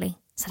off lately,"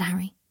 said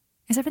Harry.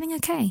 "Is everything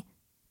okay?"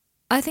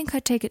 "I think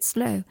I'd take it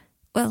slow.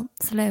 Well,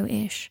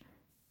 slow-ish.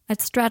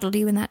 I'd straddle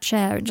you in that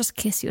chair and just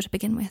kiss you to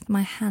begin with,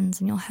 my hands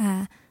in your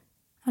hair.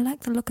 I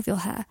like the look of your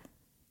hair.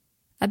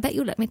 I bet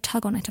you'd let me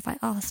tug on it if I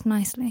asked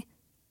nicely."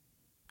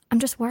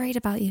 "I'm just worried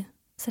about you,"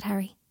 said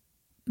Harry.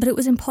 But it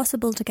was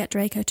impossible to get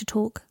Draco to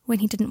talk when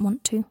he didn't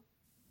want to.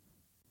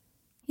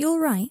 "You all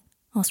right?"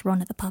 asked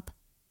Ron at the pub.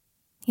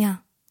 "Yeah,"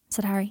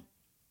 said Harry.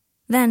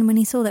 Then, when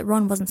he saw that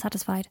Ron wasn't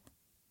satisfied,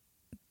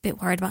 "Bit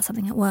worried about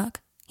something at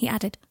work," he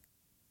added.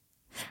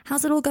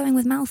 "How's it all going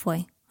with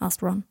Malfoy?"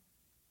 asked Ron.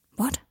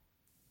 "What?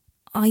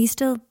 Are you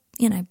still,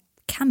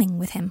 camming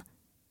with him?"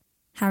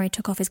 Harry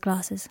took off his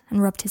glasses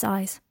and rubbed his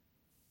eyes.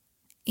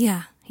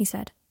 "Yeah," he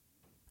said.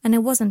 And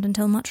it wasn't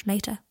until much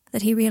later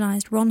that he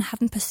realized Ron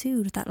hadn't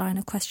pursued that line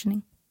of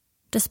questioning,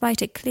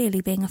 despite it clearly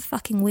being a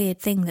fucking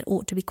weird thing that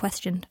ought to be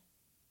questioned.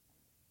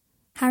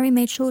 Harry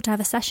made sure to have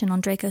a session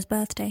on Draco's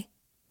birthday.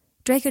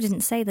 Draco didn't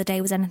say the day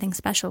was anything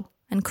special,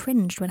 and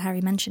cringed when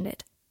Harry mentioned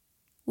it.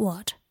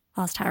 "What?"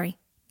 asked Harry.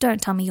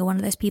 "Don't tell me you're one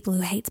of those people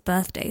who hates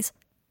birthdays."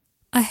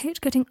 "I hate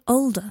getting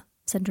older,"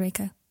 said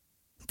Draco.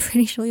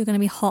 "Pretty sure you're going to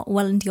be hot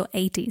well into your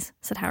 80s,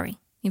 said Harry.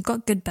 "You've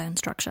got good bone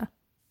structure."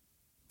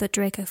 But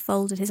Draco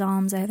folded his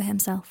arms over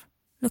himself,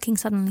 looking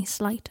suddenly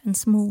slight and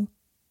small.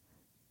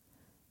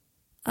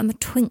 "I'm a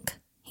twink,"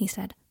 he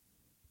said.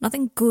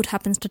 "Nothing good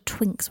happens to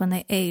twinks when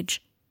they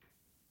age."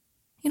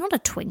 "You're not a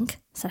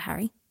twink," said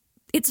Harry.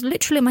 "It's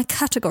literally my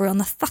category on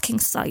the fucking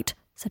site,"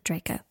 said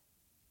Draco.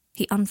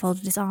 He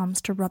unfolded his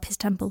arms to rub his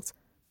temples.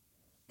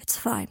 "It's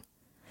fine.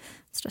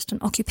 It's just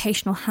an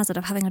occupational hazard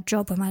of having a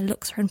job where my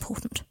looks are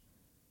important."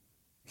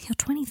 "You're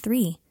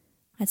 23.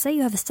 I'd say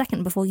you have a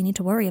second before you need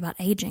to worry about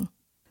aging."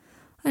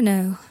 "I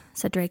know,"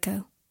 said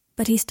Draco,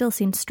 but he still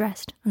seemed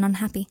stressed and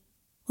unhappy,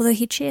 although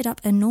he cheered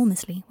up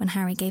enormously when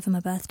Harry gave him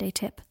a birthday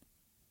tip.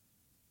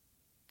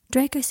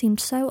 Draco seemed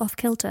so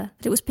off-kilter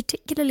that it was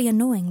particularly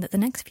annoying that the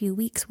next few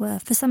weeks were,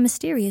 for some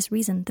mysterious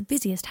reason, the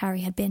busiest Harry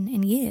had been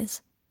in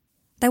years.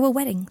 There were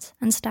weddings,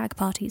 and stag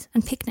parties,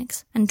 and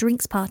picnics, and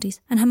drinks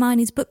parties, and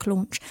Hermione's book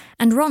launch,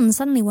 and Ron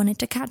suddenly wanted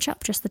to catch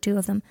up just the two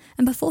of them,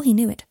 and before he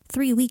knew it,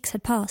 3 weeks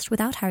had passed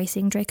without Harry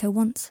seeing Draco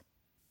once.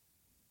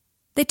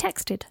 They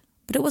texted,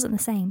 but it wasn't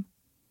the same.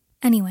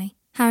 Anyway,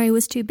 Harry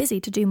was too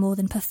busy to do more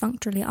than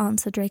perfunctorily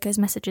answer Draco's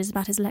messages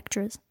about his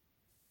lecturers.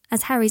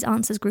 As Harry's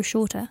answers grew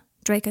shorter,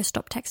 Draco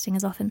stopped texting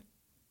as often.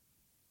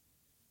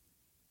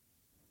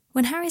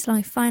 When Harry's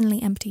life finally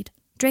emptied,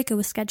 Draco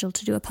was scheduled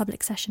to do a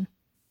public session.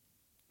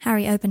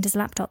 Harry opened his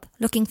laptop,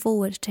 looking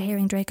forward to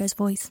hearing Draco's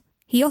voice.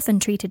 He often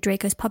treated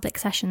Draco's public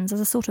sessions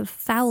as a sort of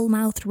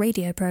foul-mouthed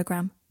radio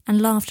program,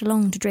 and laughed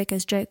along to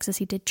Draco's jokes as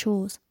he did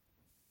chores.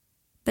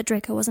 But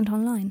Draco wasn't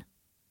online.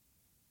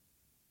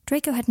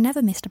 Draco had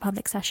never missed a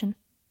public session.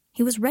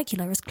 He was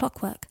regular as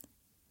clockwork.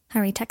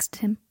 Harry texted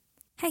him,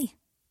 "Hey,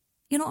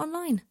 you're not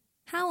online.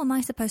 How am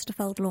I supposed to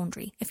fold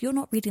laundry if you're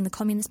not reading the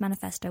Communist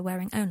Manifesto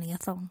wearing only a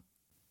thong?"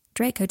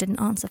 Draco didn't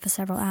answer for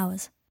several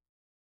hours.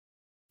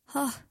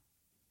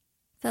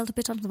 Felt a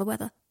bit under the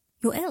weather."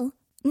 "You're ill?"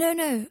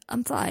 No,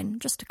 I'm fine,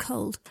 just a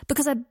cold.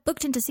 Because I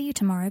booked in to see you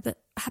tomorrow,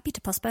 but happy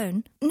to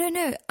postpone."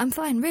 No, I'm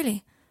fine,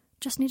 really.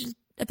 Just needed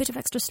a bit of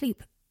extra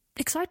sleep.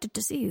 Excited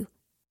to see you."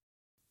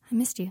 "I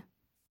missed you."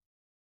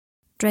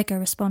 Draco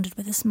responded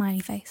with a smiley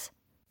face.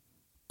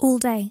 All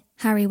day,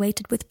 Harry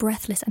waited with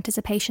breathless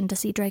anticipation to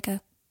see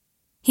Draco.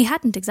 He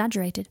hadn't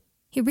exaggerated.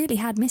 He really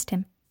had missed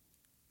him.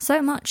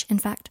 So much, in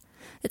fact,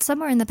 that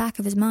somewhere in the back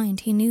of his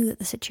mind he knew that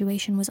the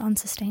situation was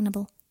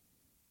unsustainable.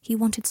 He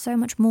wanted so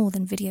much more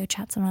than video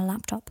chats on a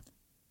laptop.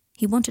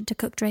 He wanted to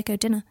cook Draco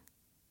dinner.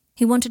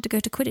 He wanted to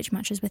go to Quidditch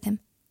matches with him.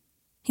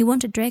 He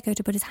wanted Draco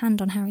to put his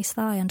hand on Harry's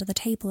thigh under the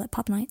table at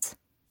pub nights.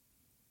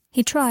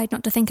 He tried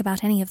not to think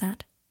about any of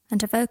that, and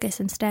to focus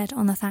instead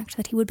on the fact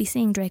that he would be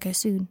seeing Draco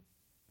soon.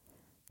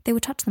 They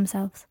would touch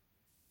themselves.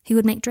 He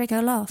would make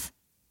Draco laugh.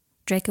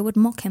 Draco would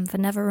mock him for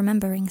never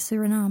remembering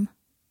Suriname.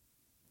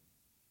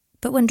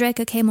 But when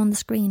Draco came on the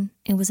screen,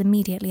 it was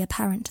immediately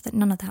apparent that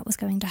none of that was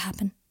going to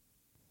happen.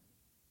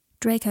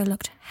 Draco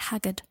looked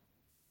haggard.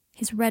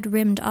 His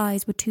red-rimmed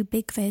eyes were too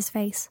big for his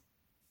face.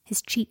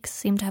 His cheeks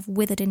seemed to have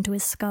withered into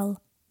his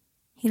skull.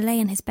 He lay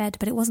in his bed,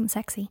 but it wasn't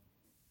sexy.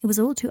 It was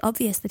all too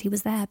obvious that he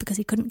was there because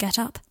he couldn't get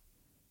up.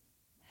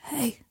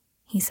 "Hey,"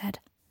 he said.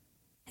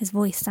 His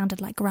voice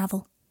sounded like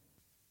gravel.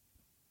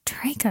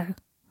 "Draco,"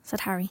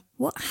 said Harry,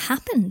 "what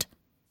happened?"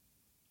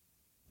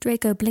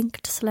 Draco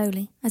blinked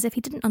slowly, as if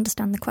he didn't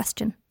understand the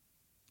question.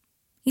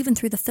 Even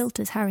through the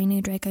filters Harry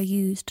knew Draco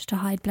used to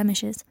hide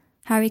blemishes,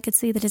 Harry could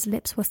see that his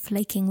lips were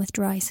flaking with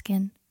dry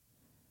skin.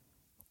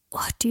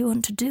 "What do you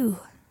want to do?"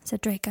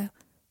 said Draco,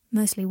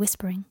 mostly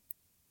whispering.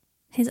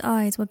 His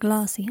eyes were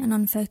glassy and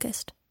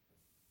unfocused.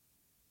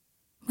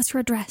 "What's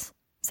your address?"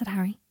 said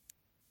Harry.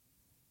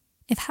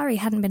 If Harry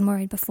hadn't been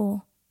worried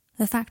before,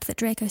 the fact that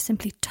Draco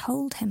simply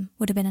told him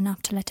would have been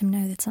enough to let him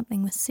know that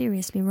something was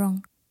seriously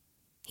wrong.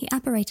 He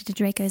apparated to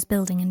Draco's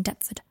building in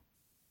Deptford.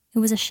 It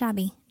was a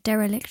shabby,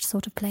 derelict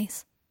sort of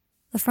place.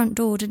 The front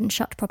door didn't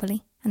shut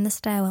properly, and the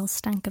stairwell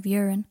stank of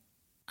urine.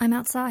 "I'm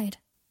outside,"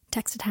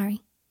 texted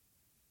Harry.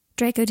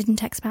 Draco didn't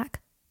text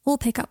back, or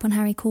pick up when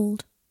Harry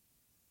called.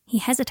 He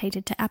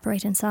hesitated to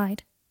apparate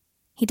inside.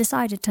 He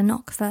decided to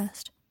knock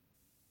first.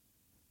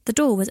 The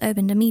door was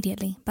opened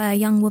immediately by a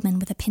young woman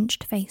with a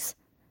pinched face.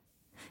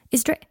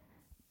 "Is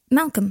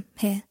Malcolm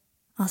here?"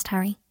 asked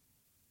Harry.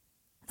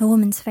 The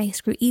woman's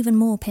face grew even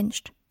more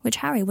pinched, which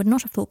Harry would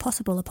not have thought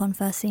possible upon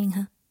first seeing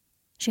her.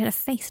 She had a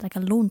face like a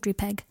laundry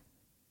peg.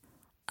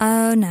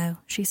 "Oh, no,"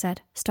 she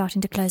said,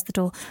 starting to close the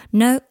door.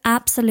 "No,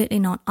 absolutely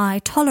not. I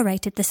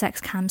tolerated the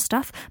sex cam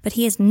stuff, but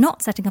he is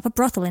not setting up a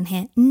brothel in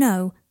here.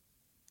 No."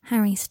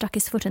 Harry stuck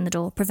his foot in the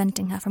door,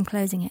 preventing her from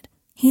closing it.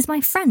 "He's my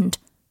friend."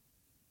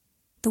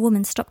 The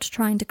woman stopped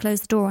trying to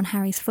close the door on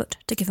Harry's foot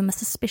to give him a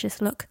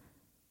suspicious look.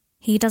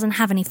 "He doesn't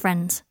have any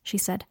friends," she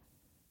said.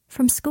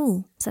 "From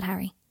school," said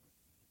Harry.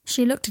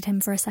 She looked at him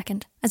for a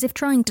second, as if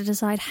trying to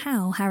decide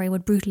how Harry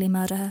would brutally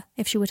murder her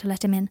if she were to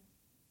let him in.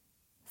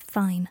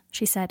 "Fine,"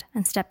 she said,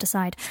 and stepped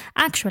aside.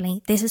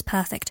 "Actually, this is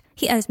perfect.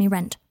 He owes me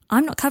rent.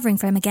 I'm not covering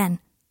for him again."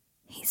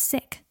 "He's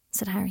sick,"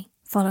 said Harry,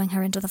 following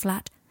her into the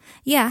flat.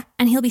 "Yeah,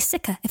 and he'll be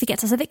sicker if he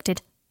gets us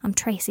evicted. I'm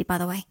Tracy, by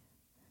the way."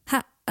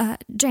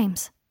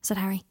 James," said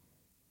Harry.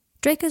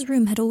 Draco's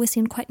room had always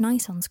seemed quite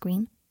nice on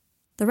screen.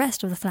 The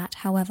rest of the flat,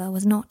 however,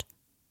 was not.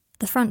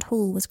 The front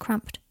hall was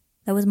cramped.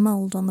 There was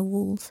mould on the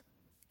walls.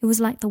 It was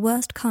like the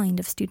worst kind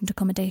of student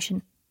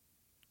accommodation.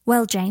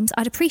 "Well, James,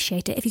 I'd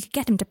appreciate it if you could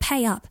get him to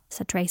pay up,"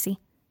 said Tracy.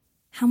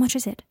 "How much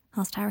is it?"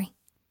 asked Harry.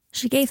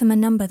 She gave him a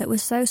number that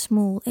was so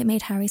small it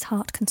made Harry's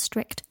heart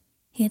constrict.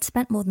 He had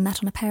spent more than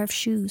that on a pair of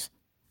shoes.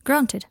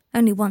 Granted,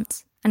 only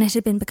once, and it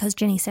had been because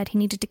Ginny said he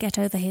needed to get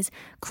over his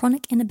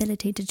chronic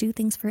inability to do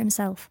things for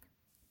himself.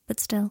 But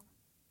still.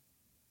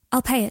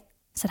 "I'll pay it,"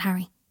 said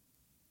Harry.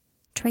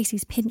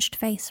 Tracy's pinched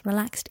face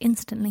relaxed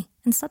instantly,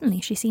 and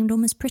suddenly she seemed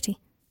almost pretty.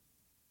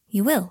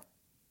 "You will?"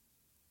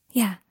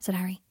 "Yeah," said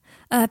Harry.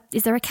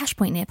 Is there a cash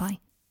point nearby?"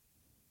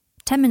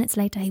 10 minutes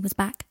later he was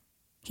back.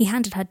 He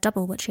handed her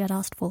double what she had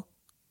asked for.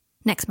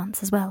 "Next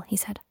month's as well," he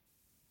said.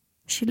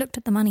 She looked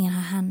at the money in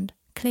her hand,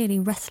 clearly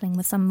wrestling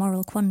with some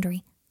moral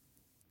quandary.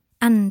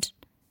 "And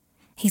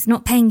he's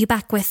not paying you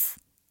back with—"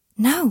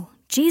 "No,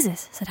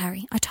 Jesus," said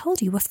Harry. "I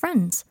told you we're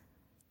friends."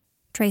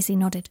 Tracy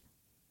nodded.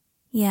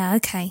 "Yeah,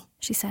 okay,"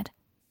 she said.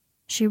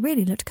 She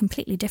really looked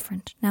completely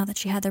different now that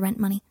she had the rent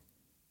money.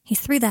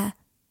 "He's through there."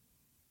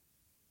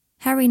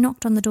 Harry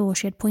knocked on the door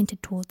she had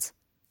pointed towards.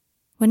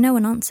 When no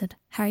one answered,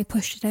 Harry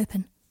pushed it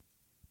open.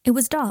 It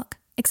was dark,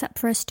 except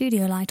for a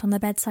studio light on the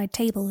bedside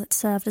table that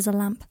served as a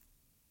lamp.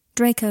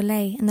 Draco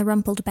lay in the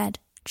rumpled bed,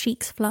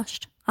 cheeks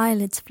flushed,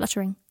 eyelids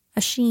fluttering,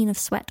 a sheen of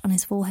sweat on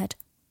his forehead.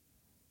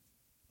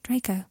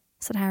 "Draco,"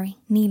 said Harry,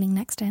 kneeling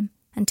next to him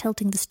and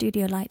tilting the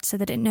studio light so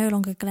that it no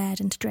longer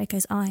glared into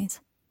Draco's eyes.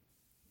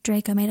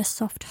 Draco made a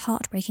soft,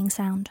 heartbreaking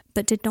sound,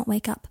 but did not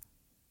wake up.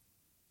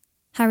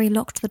 Harry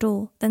locked the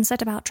door, then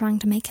set about trying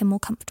to make him more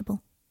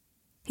comfortable.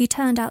 He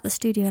turned out the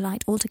studio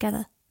light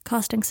altogether,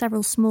 casting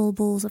several small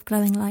balls of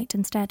glowing light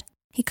instead.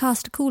 He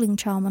cast a cooling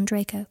charm on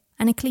Draco,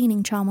 and a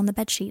cleaning charm on the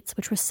bedsheets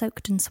which were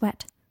soaked in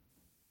sweat.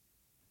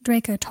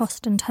 Draco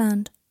tossed and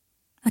turned.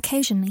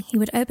 Occasionally he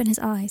would open his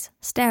eyes,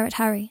 stare at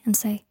Harry, and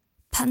say,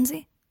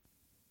 "Pansy?"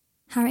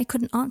 Harry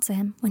couldn't answer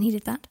him when he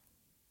did that.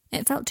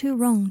 It felt too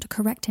wrong to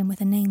correct him with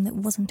a name that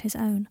wasn't his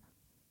own.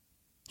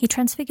 He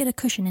transfigured a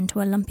cushion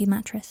into a lumpy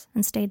mattress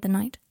and stayed the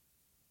night.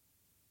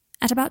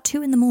 At about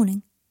 2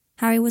 a.m,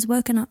 Harry was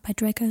woken up by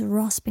Draco's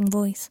rasping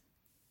voice.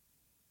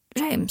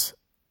 "James,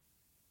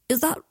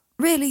 is that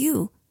really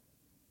you?"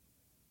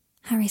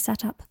 Harry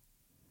sat up.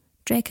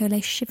 Draco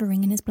lay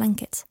shivering in his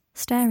blankets,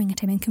 staring at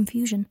him in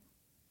confusion.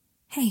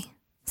 "Hey,"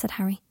 said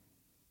Harry.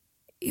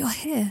 "You're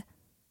here,"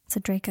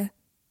 said Draco.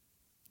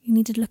 "You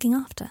needed looking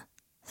after,"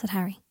 said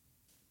Harry.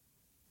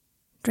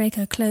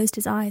 Draco closed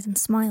his eyes and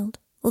smiled,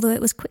 although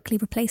it was quickly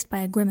replaced by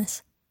a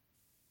grimace.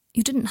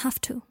 "You didn't have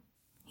to,"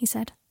 he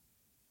said.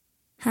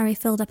 Harry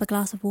filled up a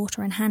glass of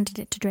water and handed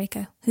it to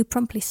Draco, who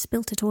promptly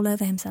spilt it all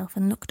over himself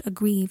and looked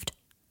aggrieved.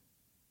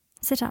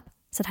 "Sit up,"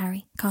 said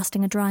Harry,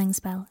 casting a drying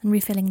spell and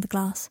refilling the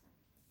glass.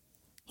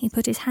 He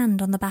put his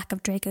hand on the back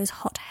of Draco's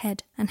hot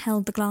head and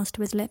held the glass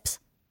to his lips.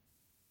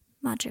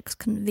 "Magic's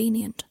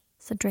convenient,"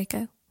 said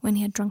Draco, when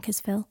he had drunk his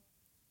fill.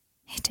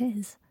 "It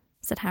is,"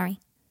 said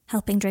Harry,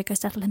 helping Draco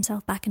settle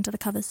himself back into the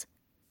covers.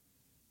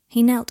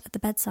 He knelt at the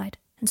bedside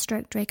and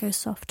stroked Draco's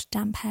soft,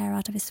 damp hair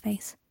out of his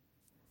face.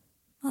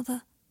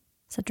 "Mother,"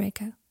 said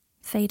Draco,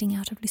 fading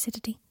out of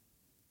lucidity.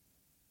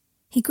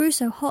 He grew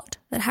so hot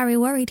that Harry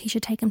worried he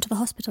should take him to the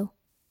hospital.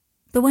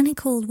 But when he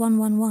called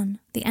 111,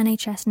 the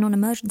NHS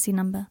non-emergency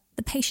number, the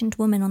the patient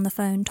woman on the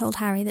phone told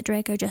Harry that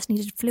Draco just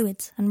needed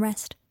fluids and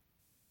rest.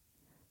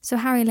 So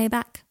Harry lay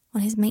back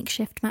on his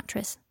makeshift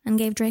mattress and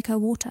gave Draco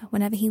water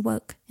whenever he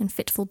woke in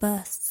fitful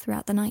bursts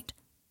throughout the night.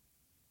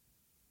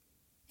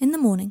 In the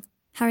morning,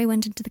 Harry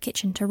went into the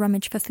kitchen to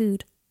rummage for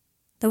food.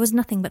 There was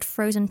nothing but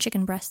frozen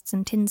chicken breasts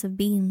and tins of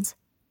beans.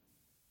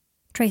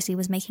 Tracy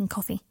was making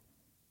coffee.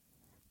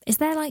 "Is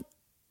there,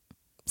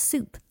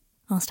 soup?"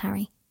 asked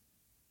Harry.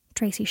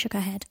 Tracy shook her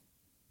head.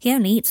 "He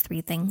only eats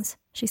 3 things,"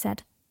 she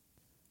said.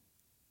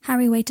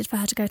 Harry waited for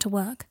her to go to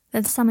work,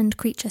 then summoned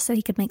Creature so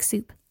he could make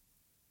soup.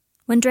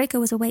 When Draco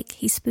was awake,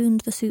 he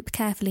spooned the soup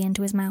carefully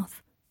into his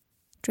mouth.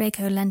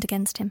 Draco leant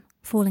against him,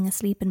 falling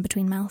asleep in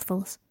between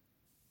mouthfuls.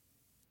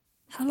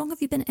 "How long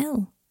have you been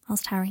ill?"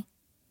 asked Harry.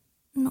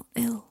 "Not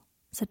ill,"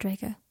 said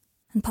Draco,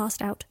 and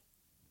passed out.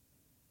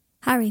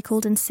 Harry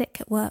called in sick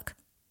at work.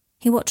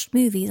 He watched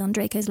movies on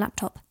Draco's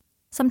laptop.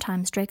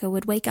 Sometimes Draco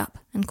would wake up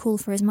and call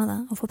for his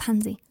mother or for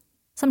Pansy.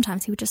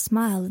 Sometimes he would just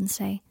smile and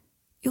say,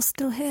 "You're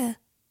still here."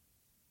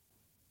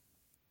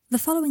 The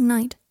following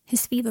night,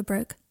 his fever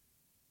broke.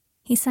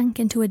 He sank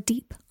into a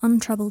deep,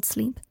 untroubled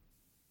sleep.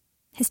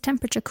 His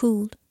temperature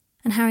cooled,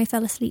 and Harry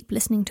fell asleep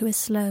listening to his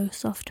slow,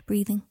 soft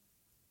breathing.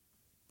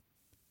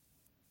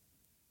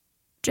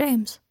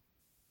 "James."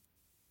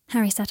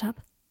 Harry sat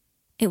up.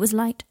 It was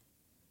light.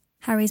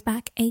 Harry's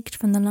back ached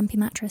from the lumpy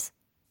mattress.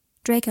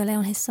 Draco lay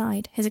on his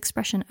side, his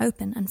expression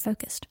open and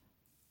focused.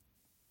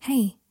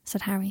 "Hey,"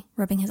 said Harry,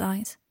 rubbing his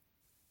eyes.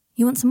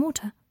 "You want some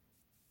water?"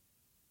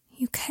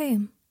 "You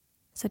came,"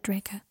 said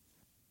Draco.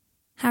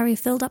 Harry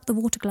filled up the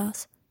water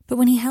glass, but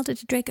when he held it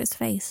to Draco's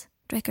face,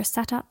 Draco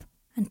sat up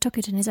and took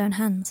it in his own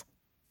hands.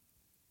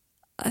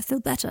 "I feel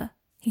better,"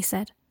 he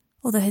said,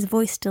 although his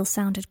voice still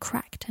sounded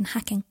cracked and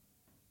hacking.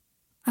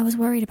 "I was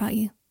worried about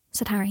you,"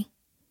 said Harry.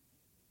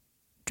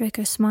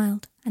 Draco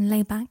smiled and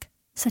lay back,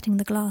 setting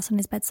the glass on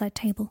his bedside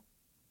table.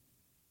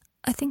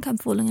 "I think I'm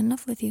falling in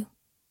love with you,"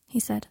 he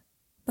said,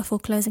 before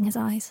closing his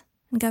eyes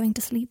and going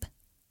to sleep.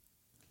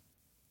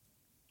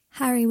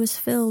 Harry was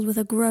filled with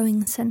a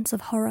growing sense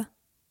of horror.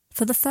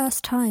 For the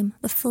first time,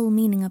 the full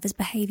meaning of his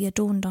behaviour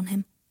dawned on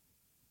him.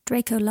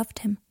 Draco loved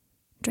him.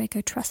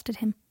 Draco trusted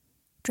him.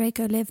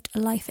 Draco lived a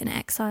life in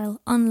exile,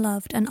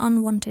 unloved and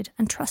unwanted,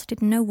 and trusted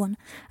no one,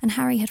 and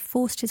Harry had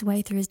forced his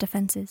way through his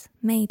defences,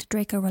 made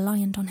Draco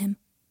reliant on him.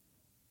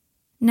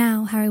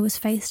 Now Harry was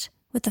faced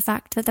with the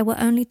fact that there were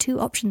only 2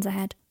 options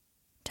ahead: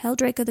 tell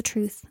Draco the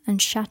truth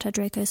and shatter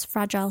Draco's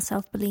fragile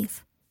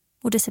self-belief,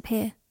 or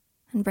disappear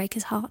and break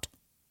his heart.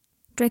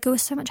 Draco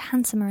was so much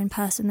handsomer in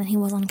person than he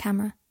was on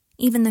camera,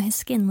 even though his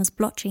skin was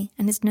blotchy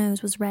and his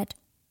nose was red.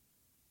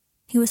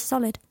 He was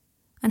solid,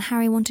 and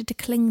Harry wanted to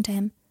cling to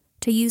him,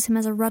 to use him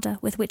as a rudder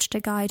with which to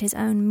guide his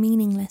own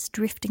meaningless,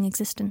 drifting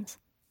existence.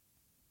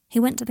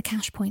 He went to the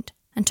cash point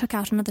and took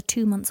out another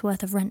 2 months'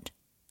 worth of rent.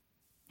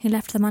 He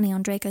left the money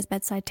on Draco's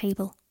bedside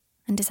table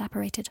and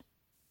disapparated.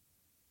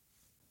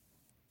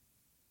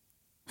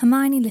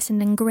 Hermione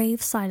listened in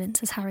grave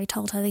silence as Harry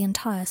told her the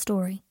entire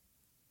story.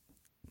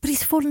 "But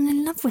he's fallen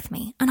in love with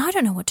me, and I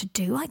don't know what to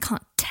do. I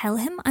can't tell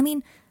him. I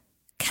mean,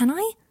 can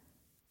I?"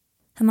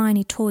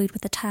 Hermione toyed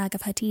with the tag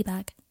of her tea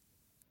bag.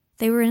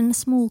 They were in a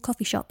small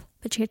coffee shop,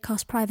 but she had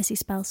cast privacy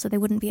spells so they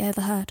wouldn't be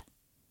overheard.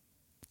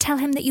 "Tell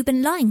him that you've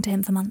been lying to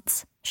him for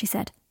months," she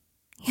said.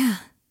 "Yeah.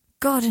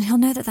 God, and he'll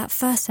know that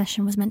first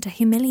session was meant to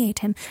humiliate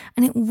him,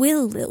 and it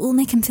will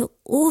make him feel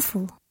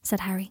awful,"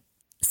 said Harry.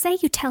 "Say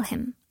you tell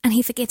him, and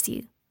he forgives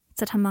you,"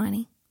 said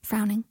Hermione,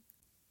 frowning.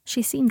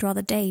 She seemed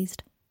rather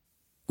dazed.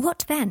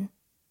 "What then?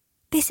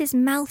 This is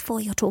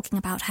Malfoy you're talking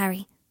about,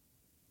 Harry."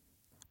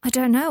 "I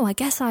don't know, I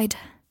guess I'd..."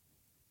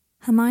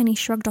 Hermione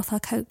shrugged off her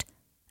coat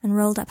and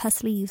rolled up her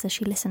sleeves as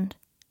she listened.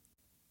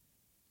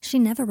 She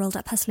never rolled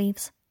up her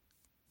sleeves.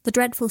 The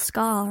dreadful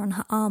scar on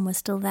her arm was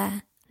still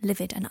there,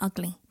 livid and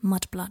ugly,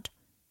 mud-blood.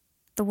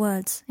 The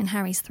words in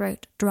Harry's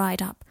throat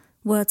dried up,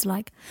 words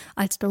like,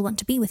 "I'd still want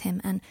to be with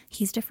him," and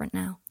 "he's different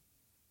now."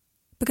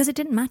 Because it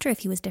didn't matter if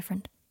he was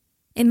different.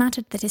 It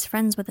mattered that his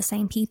friends were the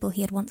same people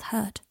he had once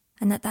hurt,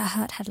 and that their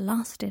hurt had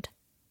lasted.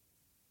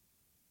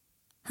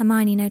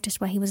 Hermione noticed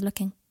where he was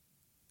looking.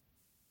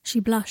 She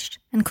blushed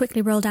and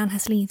quickly rolled down her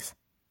sleeves.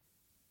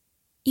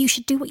 "You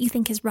should do what you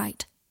think is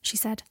right," she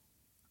said.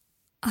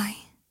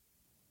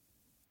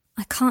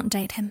 I can't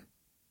date him,"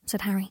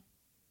 said Harry.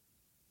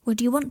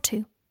 "Would you want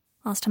to?"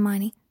 asked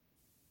Hermione.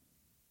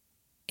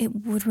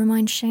 "It would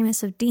remind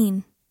Seamus of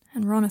Dean,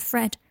 and Ron of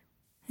Fred,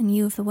 and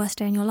you of the worst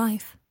day in your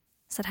life,"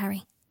 said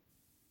Harry.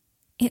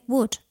 "It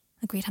would,"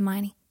 agreed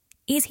Hermione.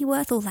 "Is he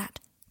worth all that?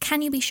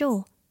 Can you be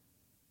sure?"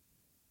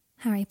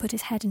 Harry put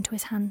his head into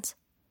his hands.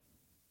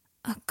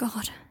 "Oh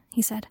God,"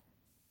 he said.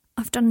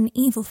 "I've done an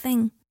evil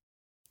thing."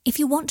 "If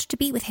you want to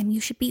be with him,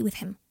 you should be with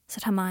him,"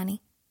 said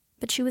Hermione.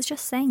 But she was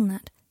just saying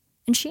that,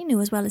 and she knew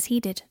as well as he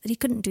did that he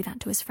couldn't do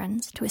that to his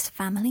friends, to his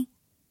family.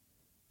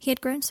 He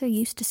had grown so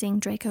used to seeing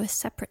Draco as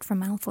separate from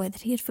Malfoy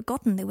that he had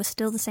forgotten they were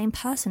still the same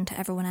person to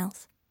everyone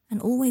else,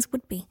 and always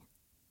would be.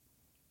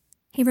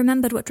 He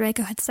remembered what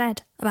Draco had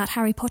said about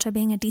Harry Potter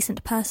being a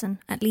decent person,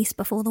 at least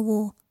before the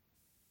war.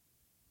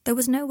 There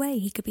was no way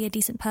he could be a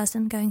decent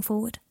person going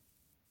forward.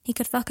 He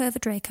could fuck over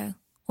Draco,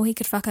 or he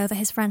could fuck over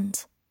his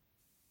friends.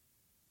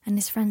 And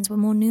his friends were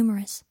more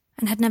numerous,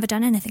 and had never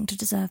done anything to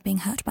deserve being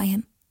hurt by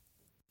him.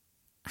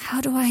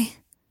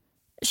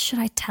 Should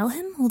I tell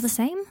him all the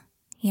same?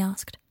 He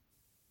asked.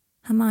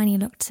 Hermione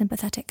looked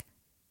sympathetic.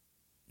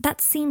 That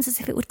seems as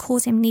if it would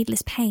cause him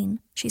needless pain,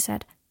 she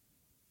said.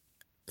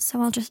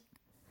 So I'll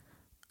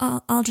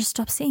just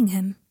stop seeing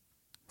him,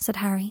 said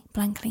Harry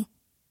blankly.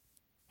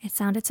 It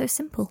sounded so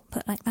simple,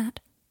 put like that.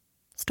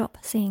 Stop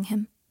seeing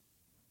him.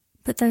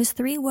 But those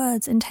 3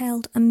 words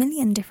entailed a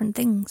million different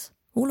things,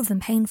 all of them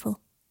painful.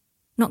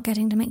 Not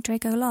getting to make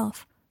Draco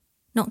laugh.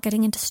 Not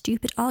getting into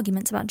stupid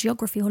arguments about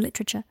geography or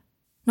literature.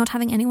 Not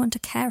having anyone to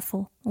care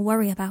for or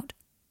worry about.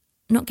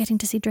 Not getting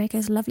to see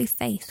Draco's lovely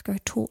face grow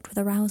taut with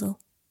arousal.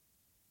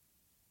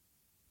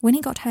 When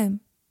he got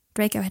home,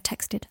 Draco had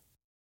texted.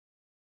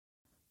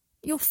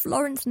 "You're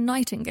Florence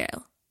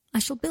Nightingale. I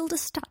shall build a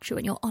statue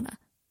in your honour.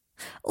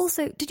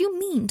 Also, did you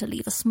mean to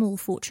leave a small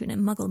fortune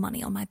in Muggle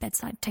money on my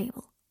bedside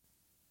table?"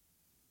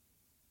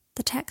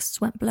 The texts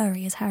went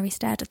blurry as Harry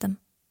stared at them.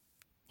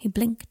 He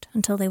blinked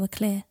until they were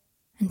clear,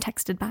 and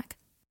texted back.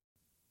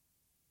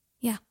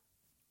 "Yeah.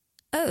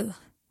 Oh,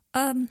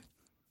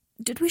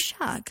 did we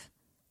shag?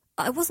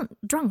 I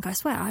wasn't drunk, I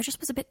swear. I just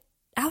was a bit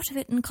out of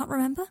it and can't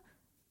remember.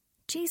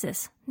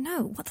 Jesus,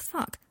 no, what the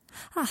fuck?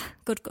 Ah,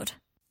 good.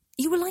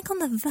 You were like on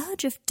the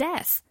verge of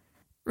death.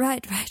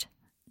 Right.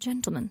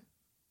 Gentlemen,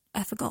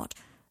 I forgot.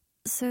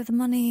 So the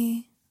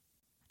money...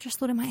 Just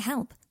thought it might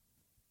help.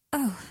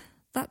 Oh,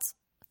 that's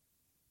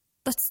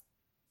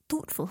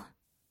thoughtful.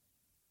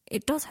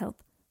 It does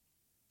help.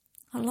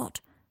 A lot.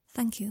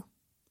 Thank you.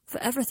 For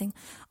everything.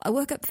 I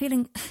woke up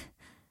feeling...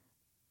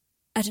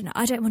 I don't know,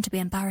 I don't want to be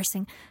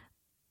embarrassing,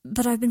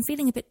 but I've been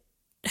feeling a bit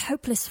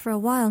hopeless for a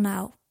while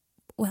now.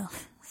 Well,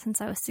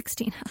 since I was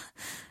 16.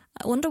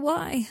 I wonder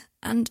why.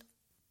 And...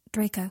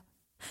 Draco,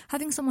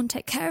 having someone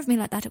take care of me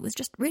like that, it was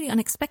just really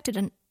unexpected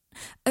and...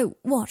 Oh,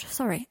 what?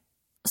 Sorry,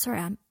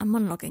 I'm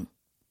monologuing.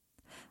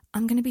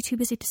 I'm going to be too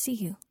busy to see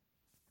you.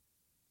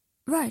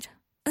 Right,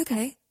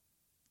 okay.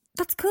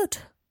 That's good.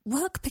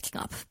 Work picking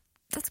up.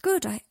 That's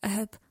good, I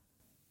hope.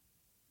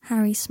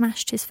 Harry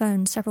smashed his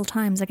phone several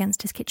times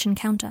against his kitchen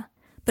counter,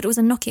 but it was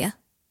a Nokia,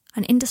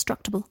 an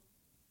indestructible.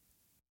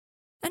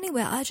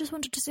 Anyway, I just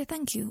wanted to say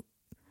thank you.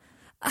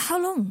 How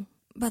long,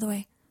 by the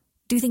way?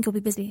 Do you think you'll be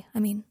busy? I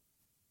mean...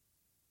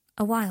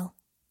 A while.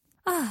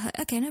 Ah,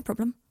 okay, no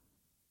problem.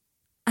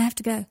 I have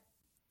to go.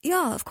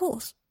 Yeah, of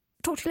course.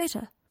 Talk to you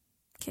later.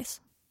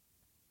 Kiss.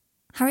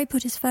 Harry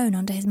put his phone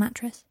under his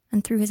mattress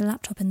and threw his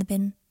laptop in the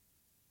bin.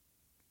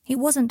 He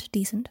wasn't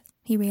decent,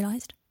 he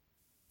realised.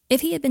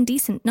 If he had been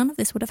decent, none of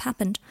this would have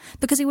happened,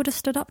 because he would have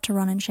stood up to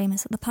Ron and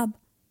Seamus at the pub.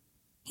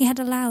 He had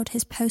allowed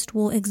his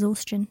post-war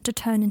exhaustion to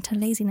turn into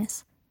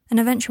laziness, and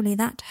eventually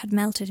that had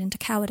melted into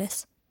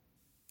cowardice.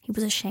 He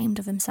was ashamed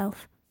of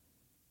himself.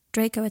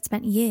 Draco had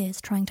spent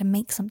years trying to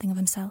make something of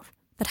himself,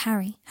 but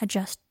Harry had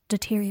just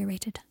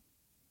deteriorated.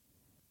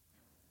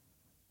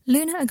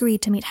 Luna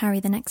agreed to meet Harry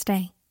the next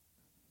day.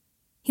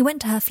 He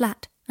went to her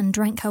flat and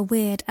drank her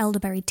weird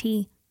elderberry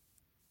tea.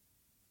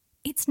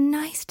 "It's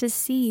nice to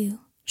see you,"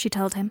 she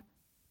told him.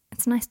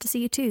 "It's nice to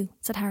see you too,"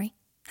 said Harry.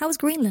 "How was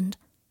Greenland?"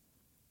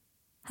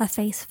 Her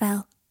face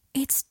fell.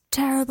 "It's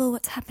terrible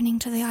what's happening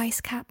to the ice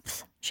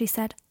caps," she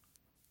said.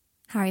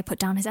 Harry put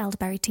down his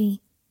elderberry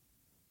tea.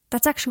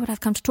 "That's actually what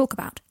I've come to talk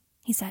about,"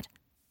 he said.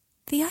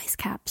 "The ice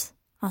caps?"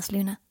 asked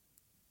Luna.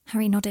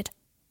 Harry nodded.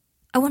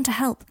 "I want to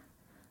help.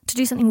 To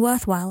do something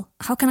worthwhile.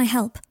 How can I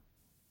help?"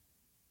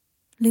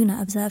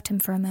 Luna observed him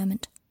for a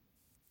moment.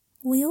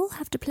 "We all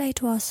have to play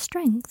to our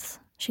strengths,"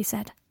 she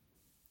said.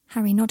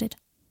 Harry nodded.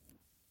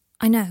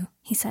 "I know,"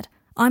 he said.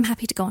 "I'm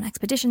happy to go on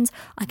expeditions.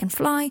 I can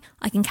fly.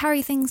 I can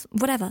carry things.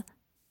 Whatever."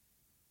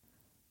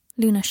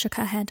 Luna shook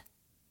her head.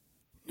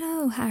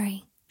 "No,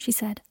 Harry," she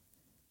said.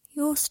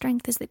 "Your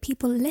strength is that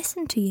people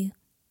listen to you.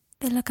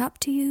 They look up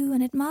to you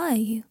and admire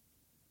you."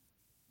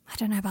 "I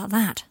don't know about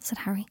that," said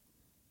Harry.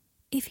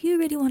 "If you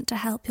really want to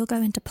help, you'll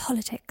go into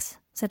politics,"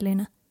 said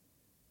Luna.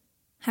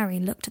 Harry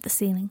looked at the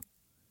ceiling.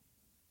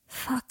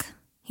 "Fuck,"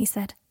 he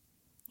said.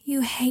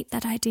 "You hate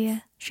that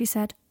idea," she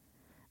said.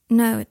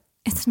 "No,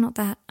 it's not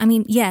that. I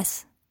mean,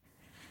 yes.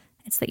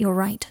 It's that you're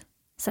right,"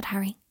 said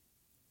Harry.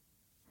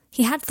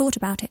 He had thought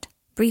about it,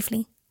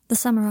 briefly, the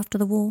summer after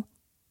the war.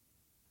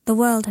 The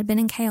world had been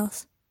in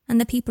chaos, and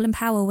the people in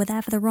power were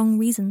there for the wrong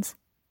reasons.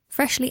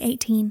 Freshly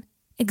 18,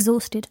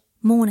 exhausted,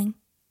 mourning,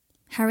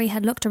 Harry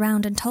had looked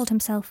around and told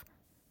himself,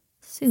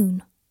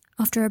 "Soon,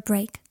 after a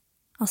break,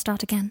 I'll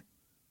start again."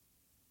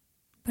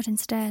 But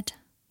instead,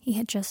 he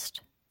had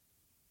just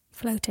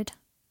floated.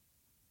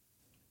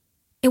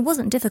 It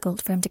wasn't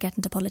difficult for him to get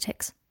into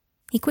politics.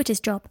 He quit his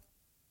job.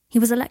 He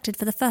was elected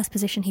for the first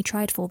position he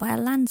tried for by a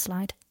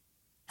landslide.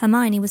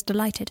 Hermione was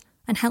delighted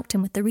and helped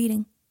him with the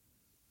reading.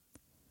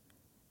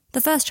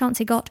 The first chance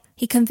he got,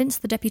 he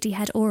convinced the deputy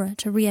head Auror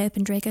to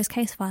reopen Draco's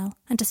case file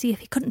and to see if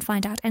he couldn't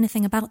find out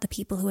anything about the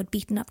people who had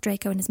beaten up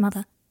Draco and his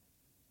mother.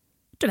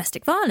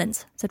 "Domestic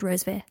violence," said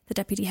Rosevere, the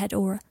deputy head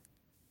Auror.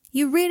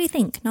 You really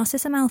think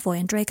Narcissa Malfoy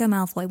and Draco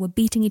Malfoy were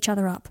beating each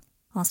other up?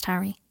 Asked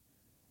Harry.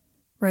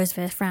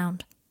 Rosevere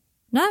frowned.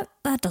 No,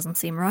 that doesn't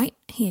seem right,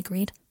 he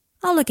agreed.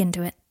 I'll look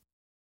into it.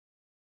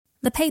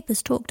 The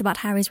papers talked about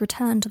Harry's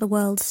return to the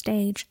world's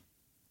stage.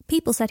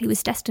 People said he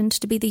was destined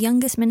to be the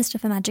youngest Minister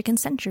for Magic in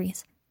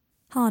centuries.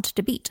 Hard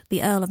to beat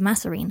the Earl of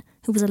Masserine,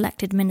 who was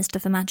elected Minister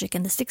for Magic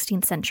in the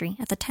 16th century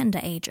at the tender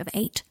age of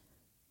 8.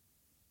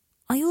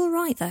 Are you all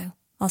right, though?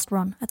 Asked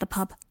Ron at the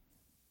pub.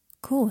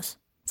 Course,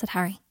 said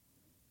Harry.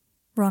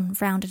 Ron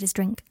frowned at his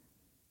drink.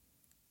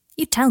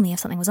 You'd tell me if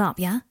something was up,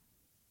 yeah?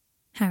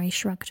 Harry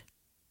shrugged.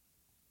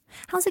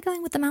 How's it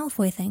going with the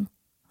Malfoy thing?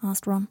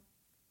 Asked Ron.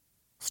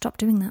 Stop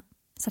doing that,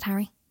 said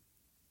Harry.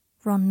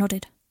 Ron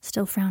nodded,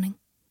 still frowning.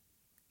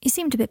 You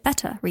seemed a bit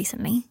better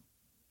recently,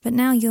 but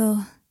now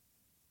you're...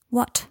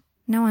 What?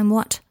 Now I'm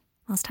what?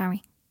 Asked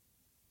Harry.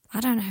 I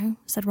don't know,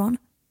 said Ron.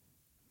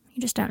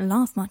 You just don't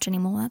laugh much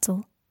anymore, that's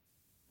all.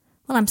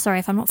 Well, I'm sorry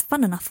if I'm not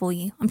fun enough for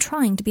you. I'm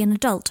trying to be an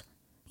adult.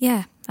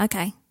 Yeah,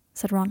 okay,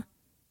 said Ron.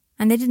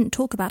 And they didn't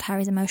talk about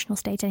Harry's emotional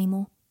state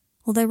anymore,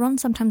 although Ron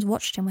sometimes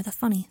watched him with a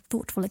funny,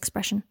 thoughtful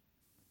expression.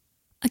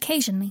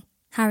 Occasionally,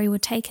 Harry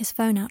would take his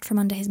phone out from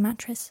under his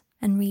mattress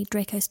and read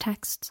Draco's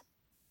texts.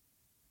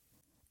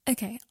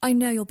 Okay, I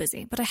know you're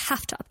busy, but I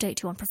have to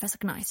update you on Professor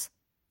Gneis.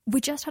 We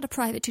just had a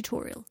private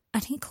tutorial,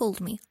 and he called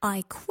me,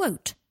 I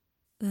quote,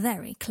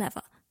 very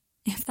clever.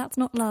 If that's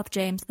not love,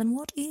 James, then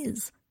what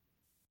is?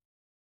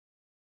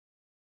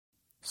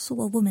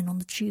 Saw a woman on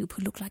the tube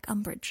who looked like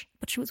Umbridge,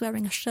 but she was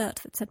wearing a shirt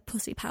that said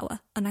Pussy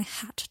Power, and I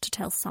had to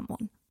tell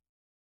someone.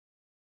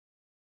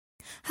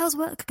 How's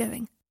work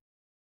going?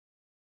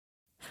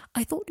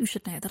 I thought you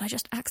should know that I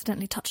just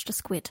accidentally touched a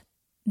squid.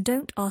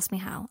 Don't ask me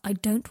how. I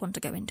don't want to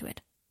go into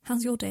it.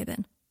 How's your day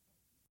been?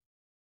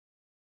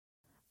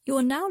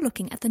 You're now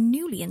looking at the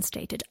newly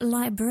instated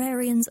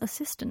librarian's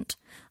assistant.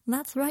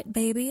 That's right,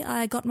 baby.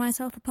 I got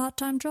myself a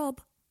part-time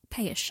job.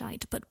 Pay is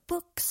shite, but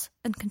books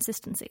and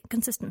consistency.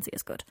 Consistency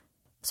is good.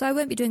 So I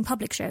won't be doing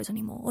public shows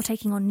anymore or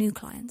taking on new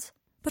clients.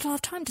 But I'll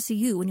have time to see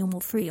you when you're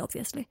more free,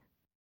 obviously.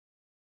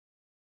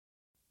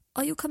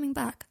 Are you coming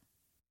back?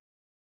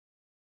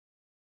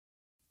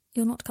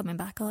 You're not coming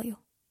back, are you?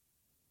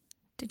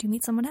 Did you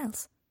meet someone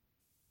else?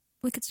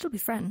 We could still be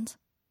friends.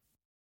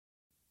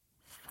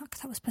 Fuck,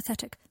 that was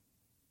pathetic.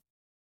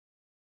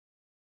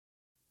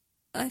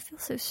 I feel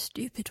so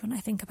stupid when I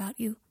think about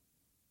you.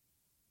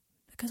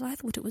 Because I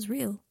thought it was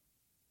real.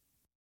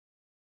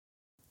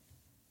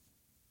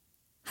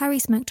 Harry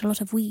smoked a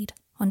lot of weed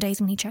on days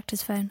when he checked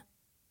his phone.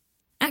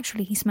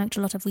 Actually, he smoked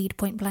a lot of weed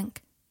point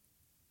blank.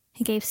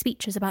 He gave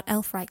speeches about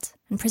elf rights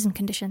and prison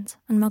conditions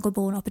and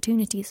muggle-born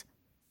opportunities.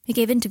 He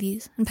gave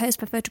interviews and posed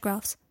for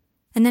photographs,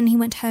 and then he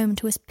went home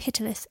to his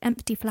pitiless,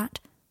 empty flat,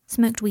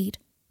 smoked weed,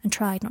 and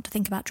tried not to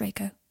think about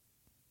Draco.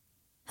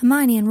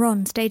 Hermione and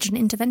Ron staged an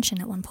intervention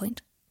at one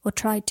point, or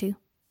tried to.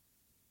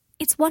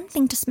 It's one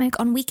thing to smoke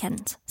on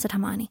weekends, said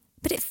Hermione,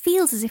 but it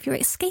feels as if you're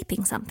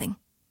escaping something.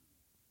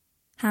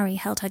 Harry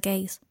held her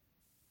gaze.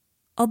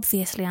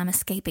 Obviously I'm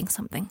escaping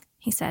something,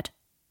 he said,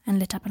 and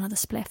lit up another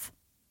spliff.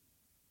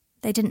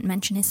 They didn't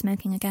mention his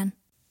smoking again.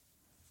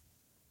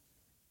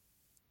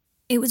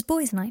 It was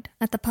boys' night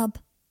at the pub.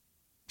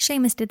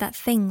 Seamus did that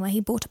thing where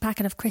he bought a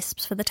packet of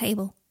crisps for the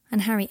table,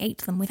 and Harry ate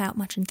them without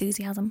much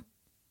enthusiasm.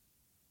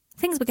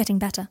 Things were getting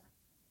better.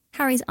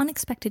 Harry's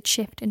unexpected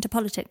shift into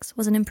politics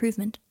was an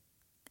improvement.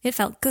 It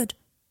felt good.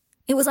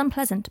 It was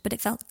unpleasant, but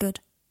it felt good.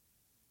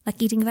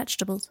 Like eating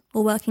vegetables,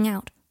 or working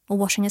out, or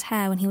washing his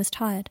hair when he was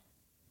tired.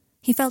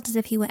 He felt as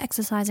if he were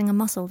exercising a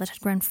muscle that had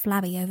grown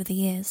flabby over the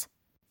years.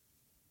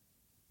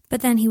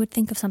 But then he would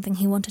think of something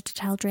he wanted to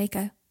tell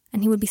Draco,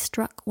 and he would be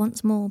struck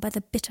once more by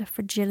the bitter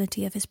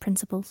fragility of his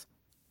principles.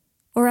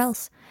 Or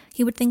else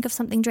he would think of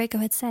something Draco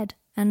had said,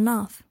 and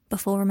laugh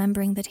before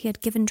remembering that he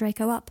had given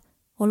Draco up,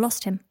 or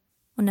lost him,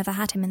 or never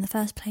had him in the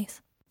first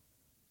place.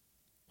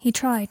 He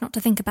tried not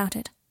to think about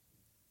it.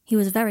 He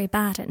was very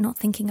bad at not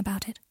thinking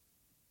about it.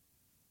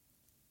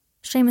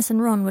 Seamus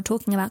and Ron were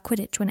talking about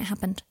Quidditch when it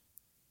happened.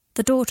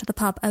 The door to the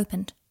pub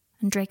opened,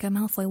 and Draco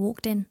Malfoy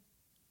walked in.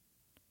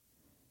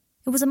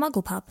 It was a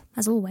muggle pub,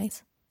 as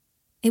always.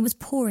 It was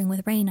pouring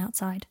with rain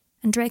outside,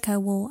 and Draco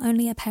wore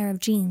only a pair of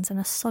jeans and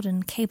a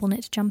sodden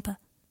cable-knit jumper.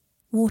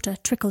 Water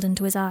trickled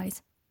into his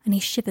eyes, and he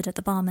shivered at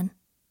the barman.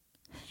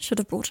 Should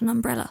have brought an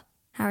umbrella,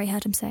 Harry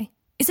heard him say.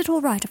 Is it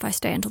all right if I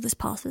stay until this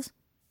passes?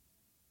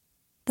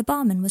 The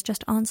barman was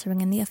just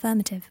answering in the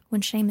affirmative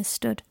when Seamus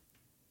stood.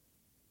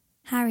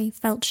 Harry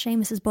felt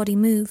Seamus's body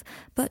move,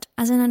 but,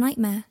 as in a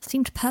nightmare,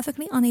 seemed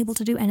perfectly unable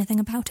to do anything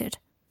about it.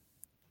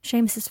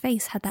 Seamus's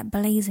face had that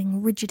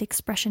blazing, rigid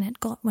expression it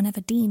got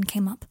whenever Dean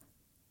came up.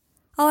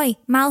 Oi,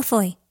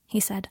 Malfoy, he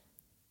said.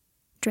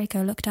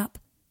 Draco looked up.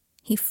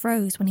 He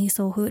froze when he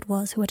saw who it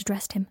was who had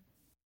addressed him.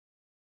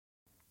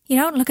 You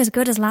don't look as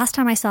good as last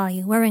time I saw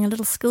you, wearing a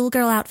little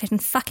schoolgirl outfit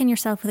and fucking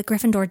yourself with a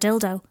Gryffindor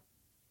dildo.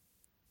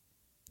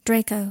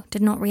 Draco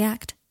did not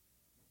react.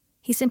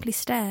 He simply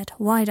stared,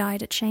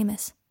 wide-eyed at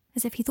Seamus,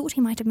 as if he thought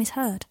he might have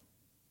misheard.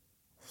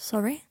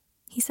 Sorry,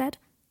 he said,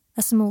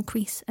 a small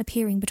crease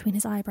appearing between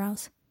his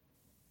eyebrows.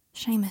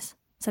 "Seamus,"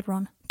 said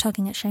Ron,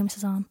 tugging at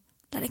Seamus's arm.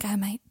 "Let it go,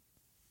 mate."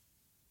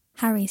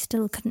 Harry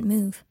still couldn't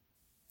move.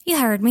 "You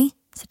heard me,"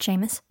 said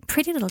Seamus.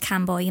 "Pretty little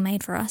camboy you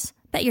made for us.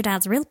 Bet your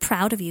dad's real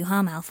proud of you,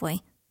 huh,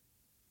 Malfoy?"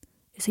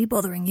 "Is he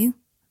bothering you?"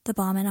 the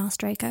barman asked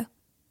Draco.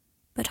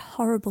 But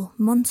horrible,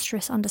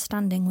 monstrous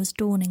understanding was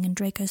dawning in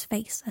Draco's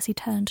face as he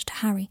turned to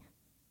Harry.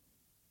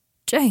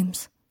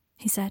 "James,"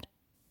 he said.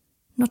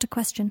 Not a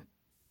question,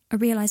 a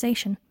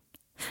realization.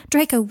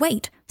 "Draco,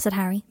 wait," said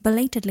Harry,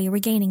 belatedly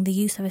regaining the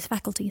use of his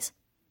faculties.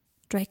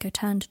 Draco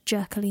turned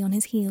jerkily on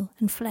his heel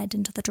and fled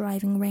into the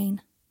driving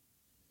rain.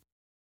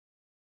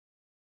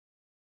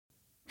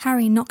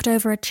 Harry knocked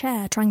over a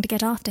chair, trying to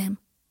get after him.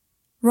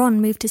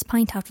 Ron moved his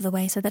pint out of the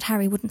way so that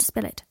Harry wouldn't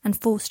spill it, and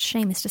forced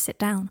Seamus to sit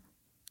down.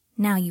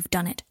 "Now you've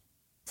done it,"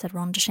 said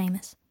Ron to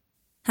Seamus.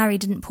 Harry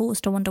didn't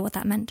pause to wonder what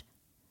that meant.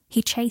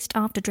 He chased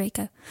after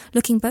Draco,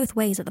 looking both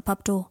ways at the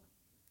pub door.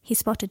 He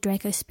spotted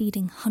Draco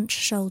speeding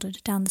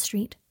hunch-shouldered down the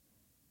street.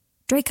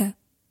 "Draco!"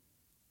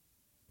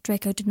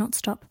 Draco did not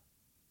stop.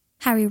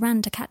 Harry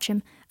ran to catch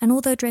him, and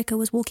although Draco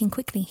was walking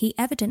quickly, he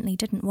evidently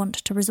didn't want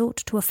to resort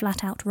to a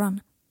flat-out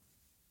run.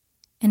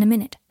 In a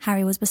minute,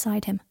 Harry was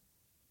beside him.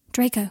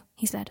 "Draco,"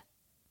 he said.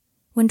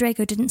 When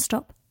Draco didn't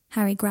stop,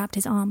 Harry grabbed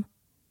his arm.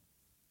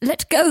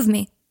 "Let go of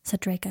me,"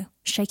 said Draco,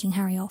 shaking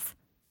Harry off.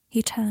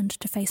 He turned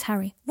to face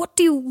Harry. "What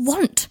do you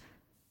want?"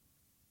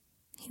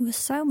 He was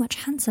so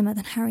much handsomer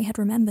than Harry had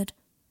remembered.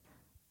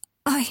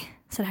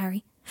 Said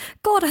Harry.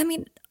 "God, I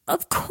mean,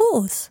 of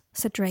course,"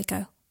 said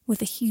Draco,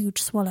 with a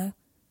huge swallow.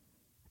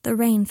 The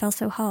rain fell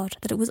so hard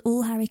that it was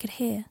all Harry could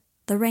hear,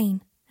 the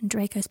rain and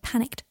Draco's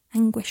panicked,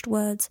 anguished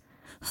words.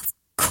 "Of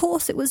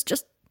course it was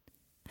just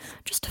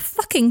a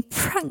fucking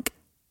prank.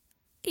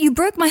 You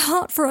broke my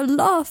heart for a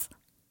laugh."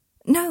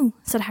 "No,"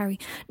 said Harry.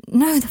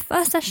 "No, the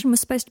first session was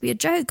supposed to be a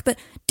joke, but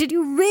did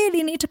you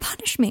really need to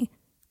punish me?"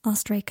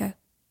 asked Draco.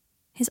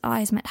 His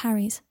eyes met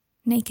Harry's,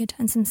 naked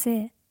and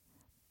sincere.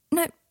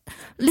 "No,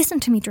 listen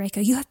to me,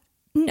 Draco. You have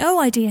no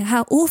idea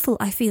how awful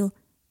I feel."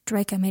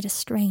 Draco made a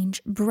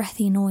strange,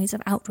 breathy noise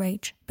of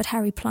outrage, but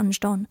Harry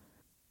plunged on.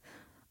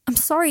 "I'm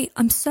sorry.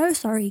 I'm so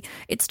sorry.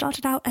 It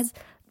started out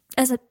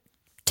as a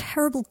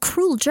terrible,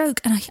 cruel joke,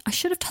 and I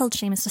should have told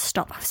Seamus to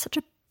stop. I was such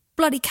a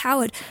bloody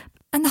coward,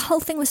 and the whole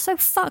thing was so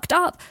fucked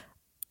up.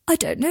 I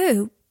don't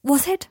know.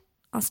 Was it?"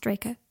 asked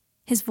Draco,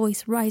 his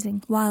voice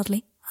rising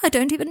wildly. "I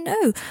don't even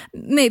know.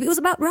 Maybe it was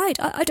about right.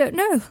 I don't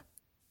know.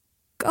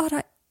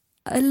 God,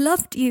 I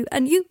loved you,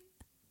 and you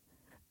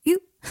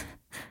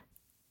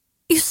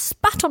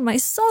spat on my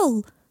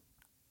soul."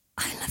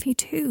 "I love you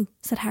too,"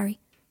 said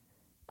Harry.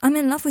 "I'm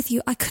in love with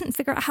you. I couldn't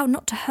figure out how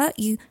not to hurt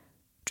you."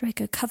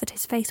 Draco covered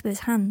his face with his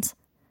hands.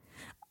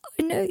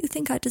 "I know you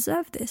think I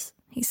deserve this,"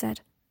 he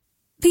said.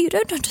 "But you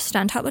don't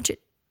understand how much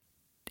it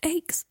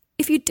aches.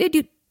 If you did,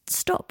 you'd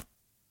stop.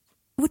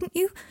 Wouldn't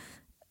you?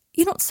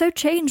 You're not so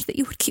changed that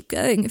you would keep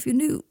going if you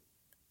knew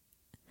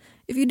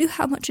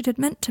how much it had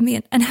meant to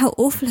me and how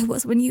awful it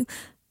was when you...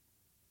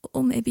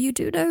 Or maybe you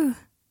do know,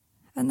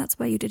 and that's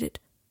why you did it.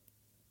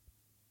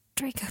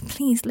 Draco,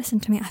 please listen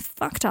to me. I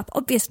fucked up,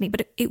 obviously,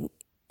 but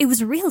it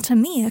was real to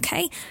me,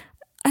 okay?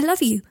 I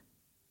love you."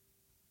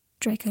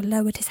 Draco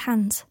lowered his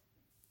hands.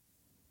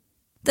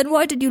 "Then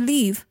why did you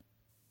leave?"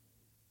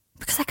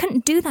 "Because I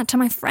couldn't do that to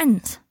my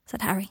friends,"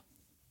 said Harry.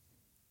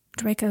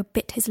 Draco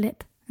bit his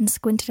lip and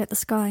squinted at the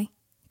sky,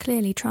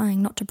 clearly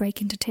trying not to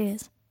break into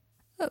tears.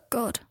 "Oh,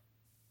 God,"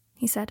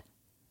 he said.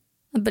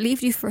 "I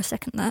believed you for a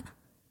second there.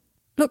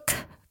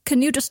 Look,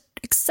 can you just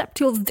accept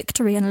your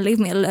victory and leave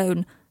me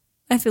alone?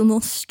 I feel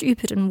more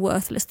stupid and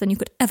worthless than you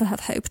could ever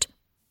have hoped.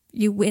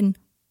 You win,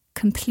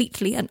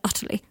 completely and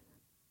utterly."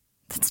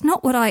 "That's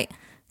not what I..."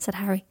 said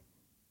Harry.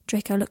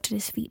 Draco looked at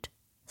his feet,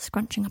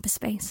 scrunching up his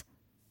face.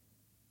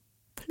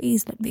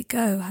 "Please let me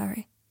go,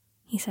 Harry,"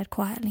 he said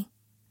quietly,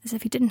 as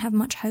if he didn't have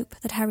much hope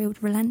that Harry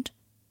would relent.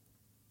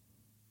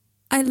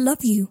 "I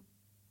love you,"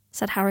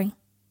 said Harry.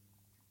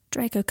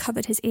 Draco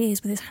covered his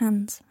ears with his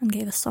hands and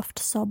gave a soft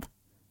sob.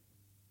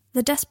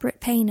 The desperate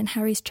pain in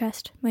Harry's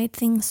chest made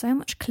things so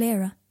much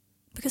clearer,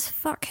 because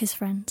fuck his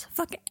friends,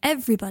 fuck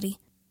everybody.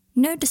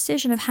 No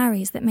decision of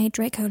Harry's that made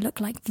Draco look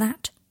like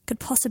that could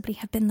possibly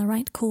have been the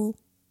right call.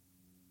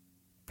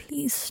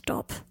 "Please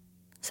stop,"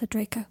 said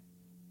Draco.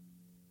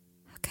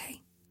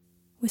 "Okay,"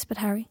 whispered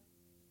Harry.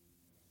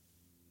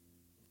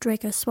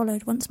 Draco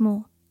swallowed once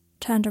more,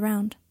 turned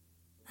around,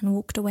 and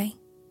walked away.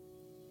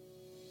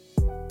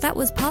 That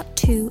was part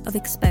 2 of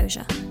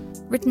Exposure,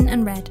 written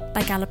and read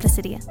by Gala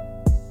Placidia.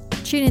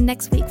 Tune in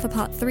next week for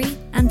part 3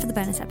 and for the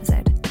bonus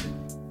episode.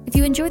 If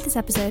you enjoyed this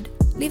episode,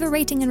 leave a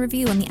rating and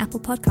review on the Apple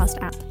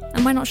Podcast app,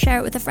 and why not share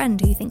it with a friend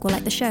who you think will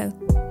like the show?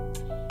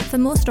 For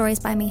more stories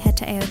by me, head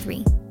to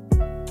AO3.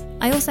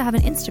 I also have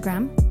an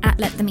Instagram,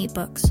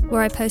 @LetThemeEatBooks,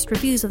 where I post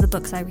reviews of the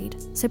books I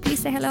read, so please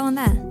say hello on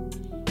there.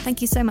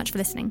 Thank you so much for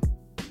listening.